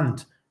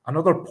 And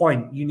another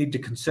point you need to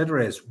consider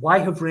is, why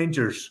have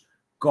Rangers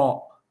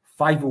got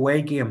 5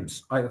 away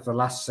games out of the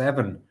last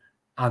 7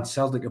 and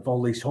Celtic have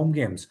all these home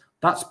games?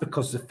 That's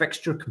because the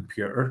fixture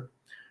computer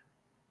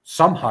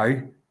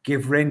somehow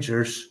gave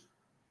Rangers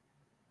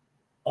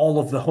all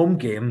of the home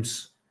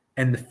games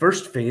in the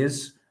first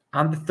phase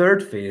and the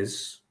third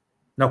phase.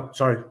 No,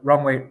 sorry,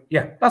 wrong way.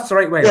 Yeah, that's the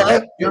right way.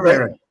 Yeah, you're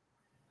right.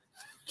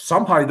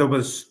 Somehow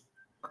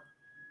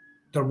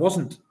there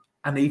wasn't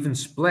an even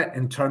split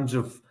in terms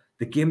of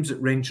the games that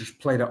Rangers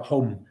played at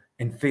home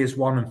in phase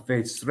 1 and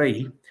phase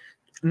 3.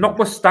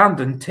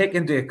 Notwithstanding, take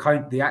into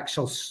account the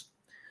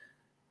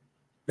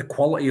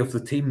quality of the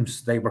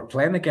teams they were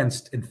playing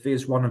against in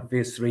phase 1 and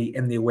phase 3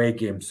 in the away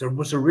games. There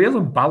was a real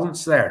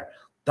imbalance there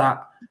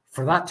that,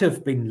 for that to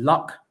have been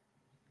luck,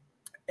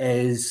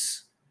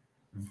 is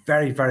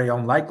very, very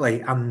unlikely.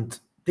 And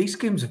these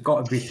games have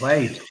got to be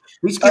played.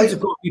 These games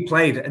have got to be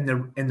played in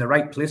the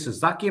right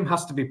places. That game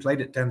has to be played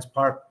at Dens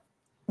Park.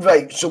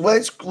 Right, so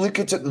let's look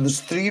at it. There's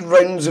 3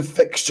 rounds of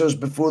fixtures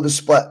before the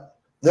split.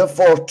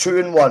 Therefore, 2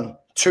 and 1,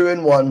 2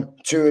 and 1,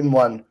 2 and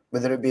 1,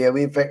 whether it be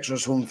away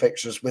fixtures, home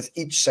fixtures, with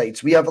each side.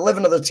 So we have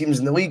 11 other teams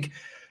in the league.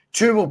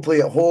 2 will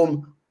play at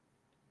home.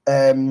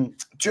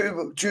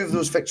 Two of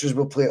those fixtures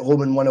will play at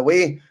home and 1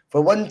 away for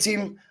one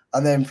team.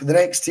 And then for the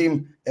next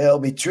team, it'll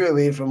be 2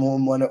 away from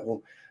home, 1 at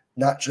home.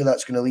 Naturally,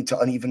 that's going to lead to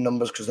uneven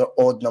numbers because they're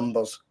odd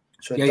numbers.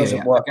 So it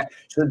doesn't work. Okay.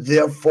 So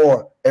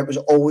therefore, it was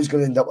always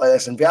going to end up like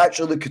this. And if you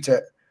actually look at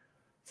it,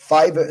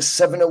 5 out of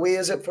 7 away,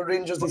 is it, for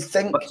Rangers, they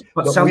think?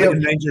 But Celtic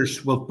and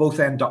Rangers will both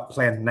end up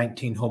playing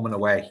 19 home and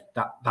away.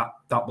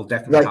 That will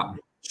definitely happen.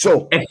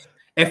 So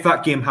if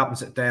that game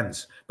happens at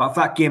Dens. But if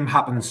that game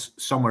happens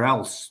somewhere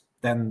else,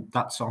 then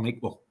that's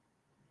unequal.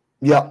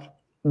 Yeah.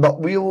 But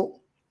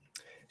we'll...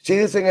 See,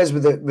 the thing is,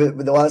 with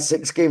the last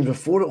 6 games, we're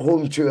 4 at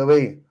home, 2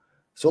 away.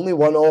 It's only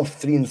 1 off,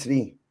 3 and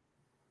 3.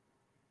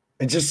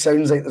 It just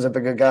sounds like there's a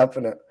bigger gap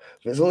in it.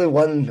 But it's only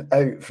 1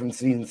 out from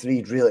 3 and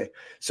 3, really.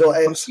 So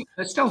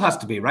it still has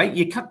to be, right?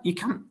 You can't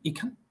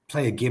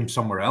play a game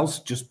somewhere else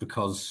just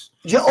because.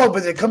 Yeah,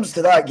 but it comes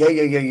to that.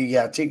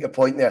 Yeah. Take your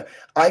point there.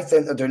 I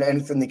think they're doing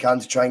anything they can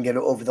to try and get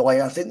it over the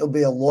line. I think there'll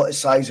be a lot of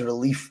sighs of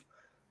relief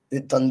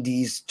that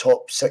Dundee's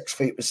top 6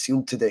 fight was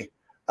sealed today,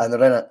 and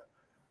they're in it.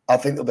 I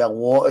think there'll be a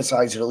lot of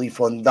sighs of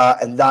relief on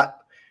that, and that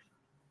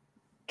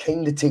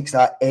kind of takes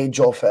that edge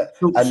off it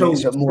and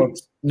makes it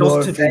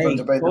more favoured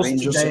about the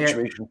Rangers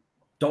situation.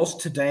 Does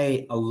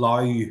today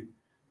allow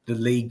the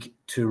league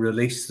to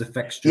release the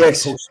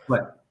fixtures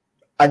post-split?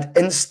 And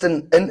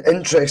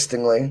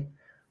interestingly,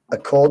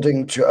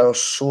 according to our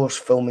source,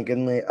 Phil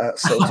McGinley at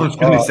Celtic I was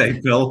going to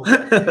say Phil.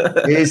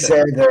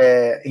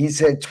 he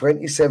said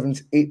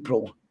 27th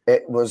April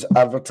it was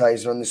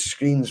advertised on the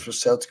screens for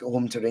Celtic at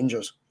home to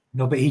Rangers.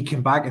 No, but he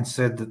came back and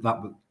said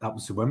that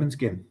was the women's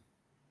game.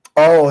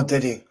 Oh,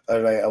 did he?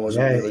 All right, I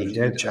wasn't really. He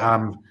did.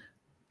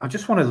 I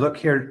just want to look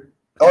here.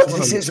 Oh, did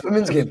he say it's a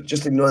women's game?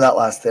 Just ignore that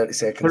last 30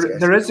 seconds.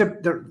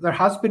 There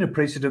has been a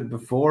precedent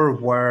before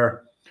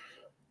where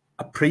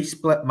a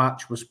pre-split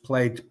match was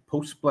played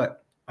post-split,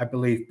 I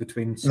believe,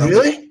 between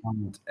Celtic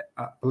and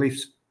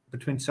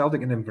between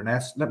Celtic and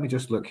Inverness. Let me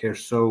just look here.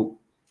 So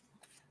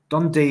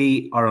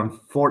Dundee are on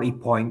 40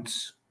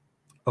 points.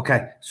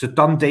 Okay, so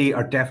Dundee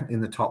are definitely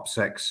in the top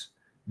 6.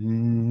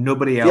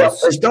 Nobody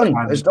else. Yeah, it's done.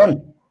 It's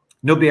done.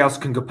 Nobody else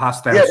can go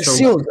past them. Yeah, it's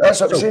sealed.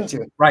 That's what I'm saying to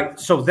you. Right.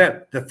 So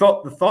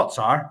the thoughts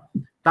are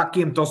that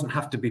game doesn't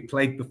have to be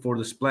played before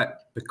the split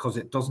because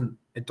it doesn't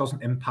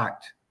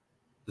impact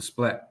the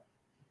split.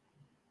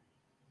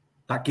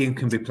 That game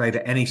can be played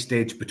at any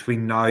stage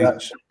between now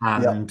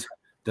and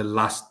the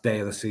last day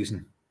of the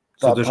season.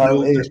 So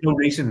there's no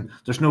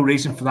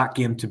reason for that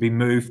game to be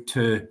moved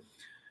to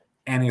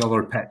any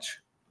other pitch.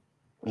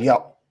 Yeah.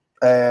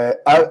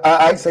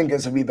 I think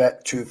it's a wee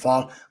bit too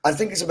far. I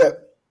think it's a bit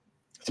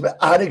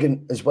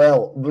arrogant as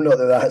well. Not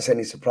that that's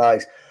any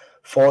surprise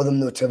for them,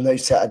 though, to have now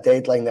set a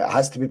deadline that it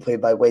has to be played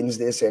by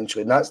Wednesday,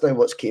 essentially. And that's now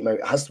what's came out.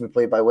 It has to be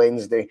played by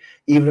Wednesday,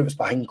 even if it's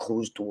behind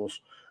closed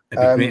doors.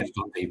 It'd be great if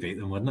Dundee beat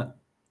them, wouldn't it?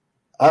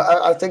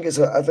 I think it's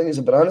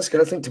a banana skin.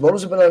 I think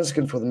tomorrow's a banana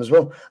skin for them as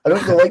well. I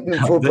don't like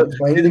being 4 points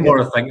behind. The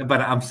more I think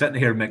about it, I'm sitting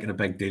here making a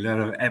big deal out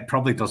of it. It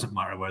probably doesn't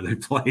matter where they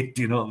play.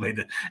 Do you know what I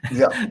mean?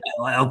 Yeah,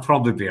 I'll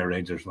probably be a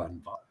Rangers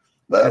fan, but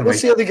anyway, we'll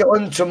see how they get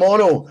on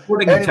tomorrow.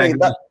 Anyway,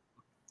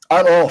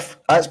 I'm off.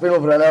 That's been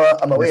over an hour.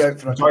 I'm away out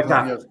for a couple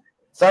of years.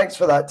 Thanks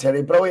for that,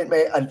 Terry. Brilliant,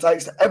 mate. And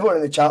thanks to everyone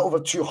in the chat. Over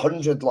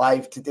 200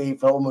 live today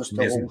for almost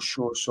the whole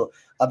show. So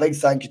a big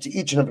thank you to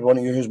each and every one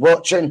of you who's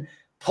watching.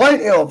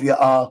 Plenty of you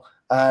are.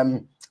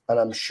 And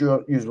I'm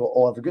sure you will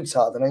all have a good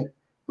Saturday night.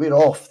 We're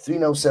off.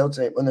 3-0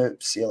 Celtic.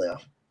 See you later.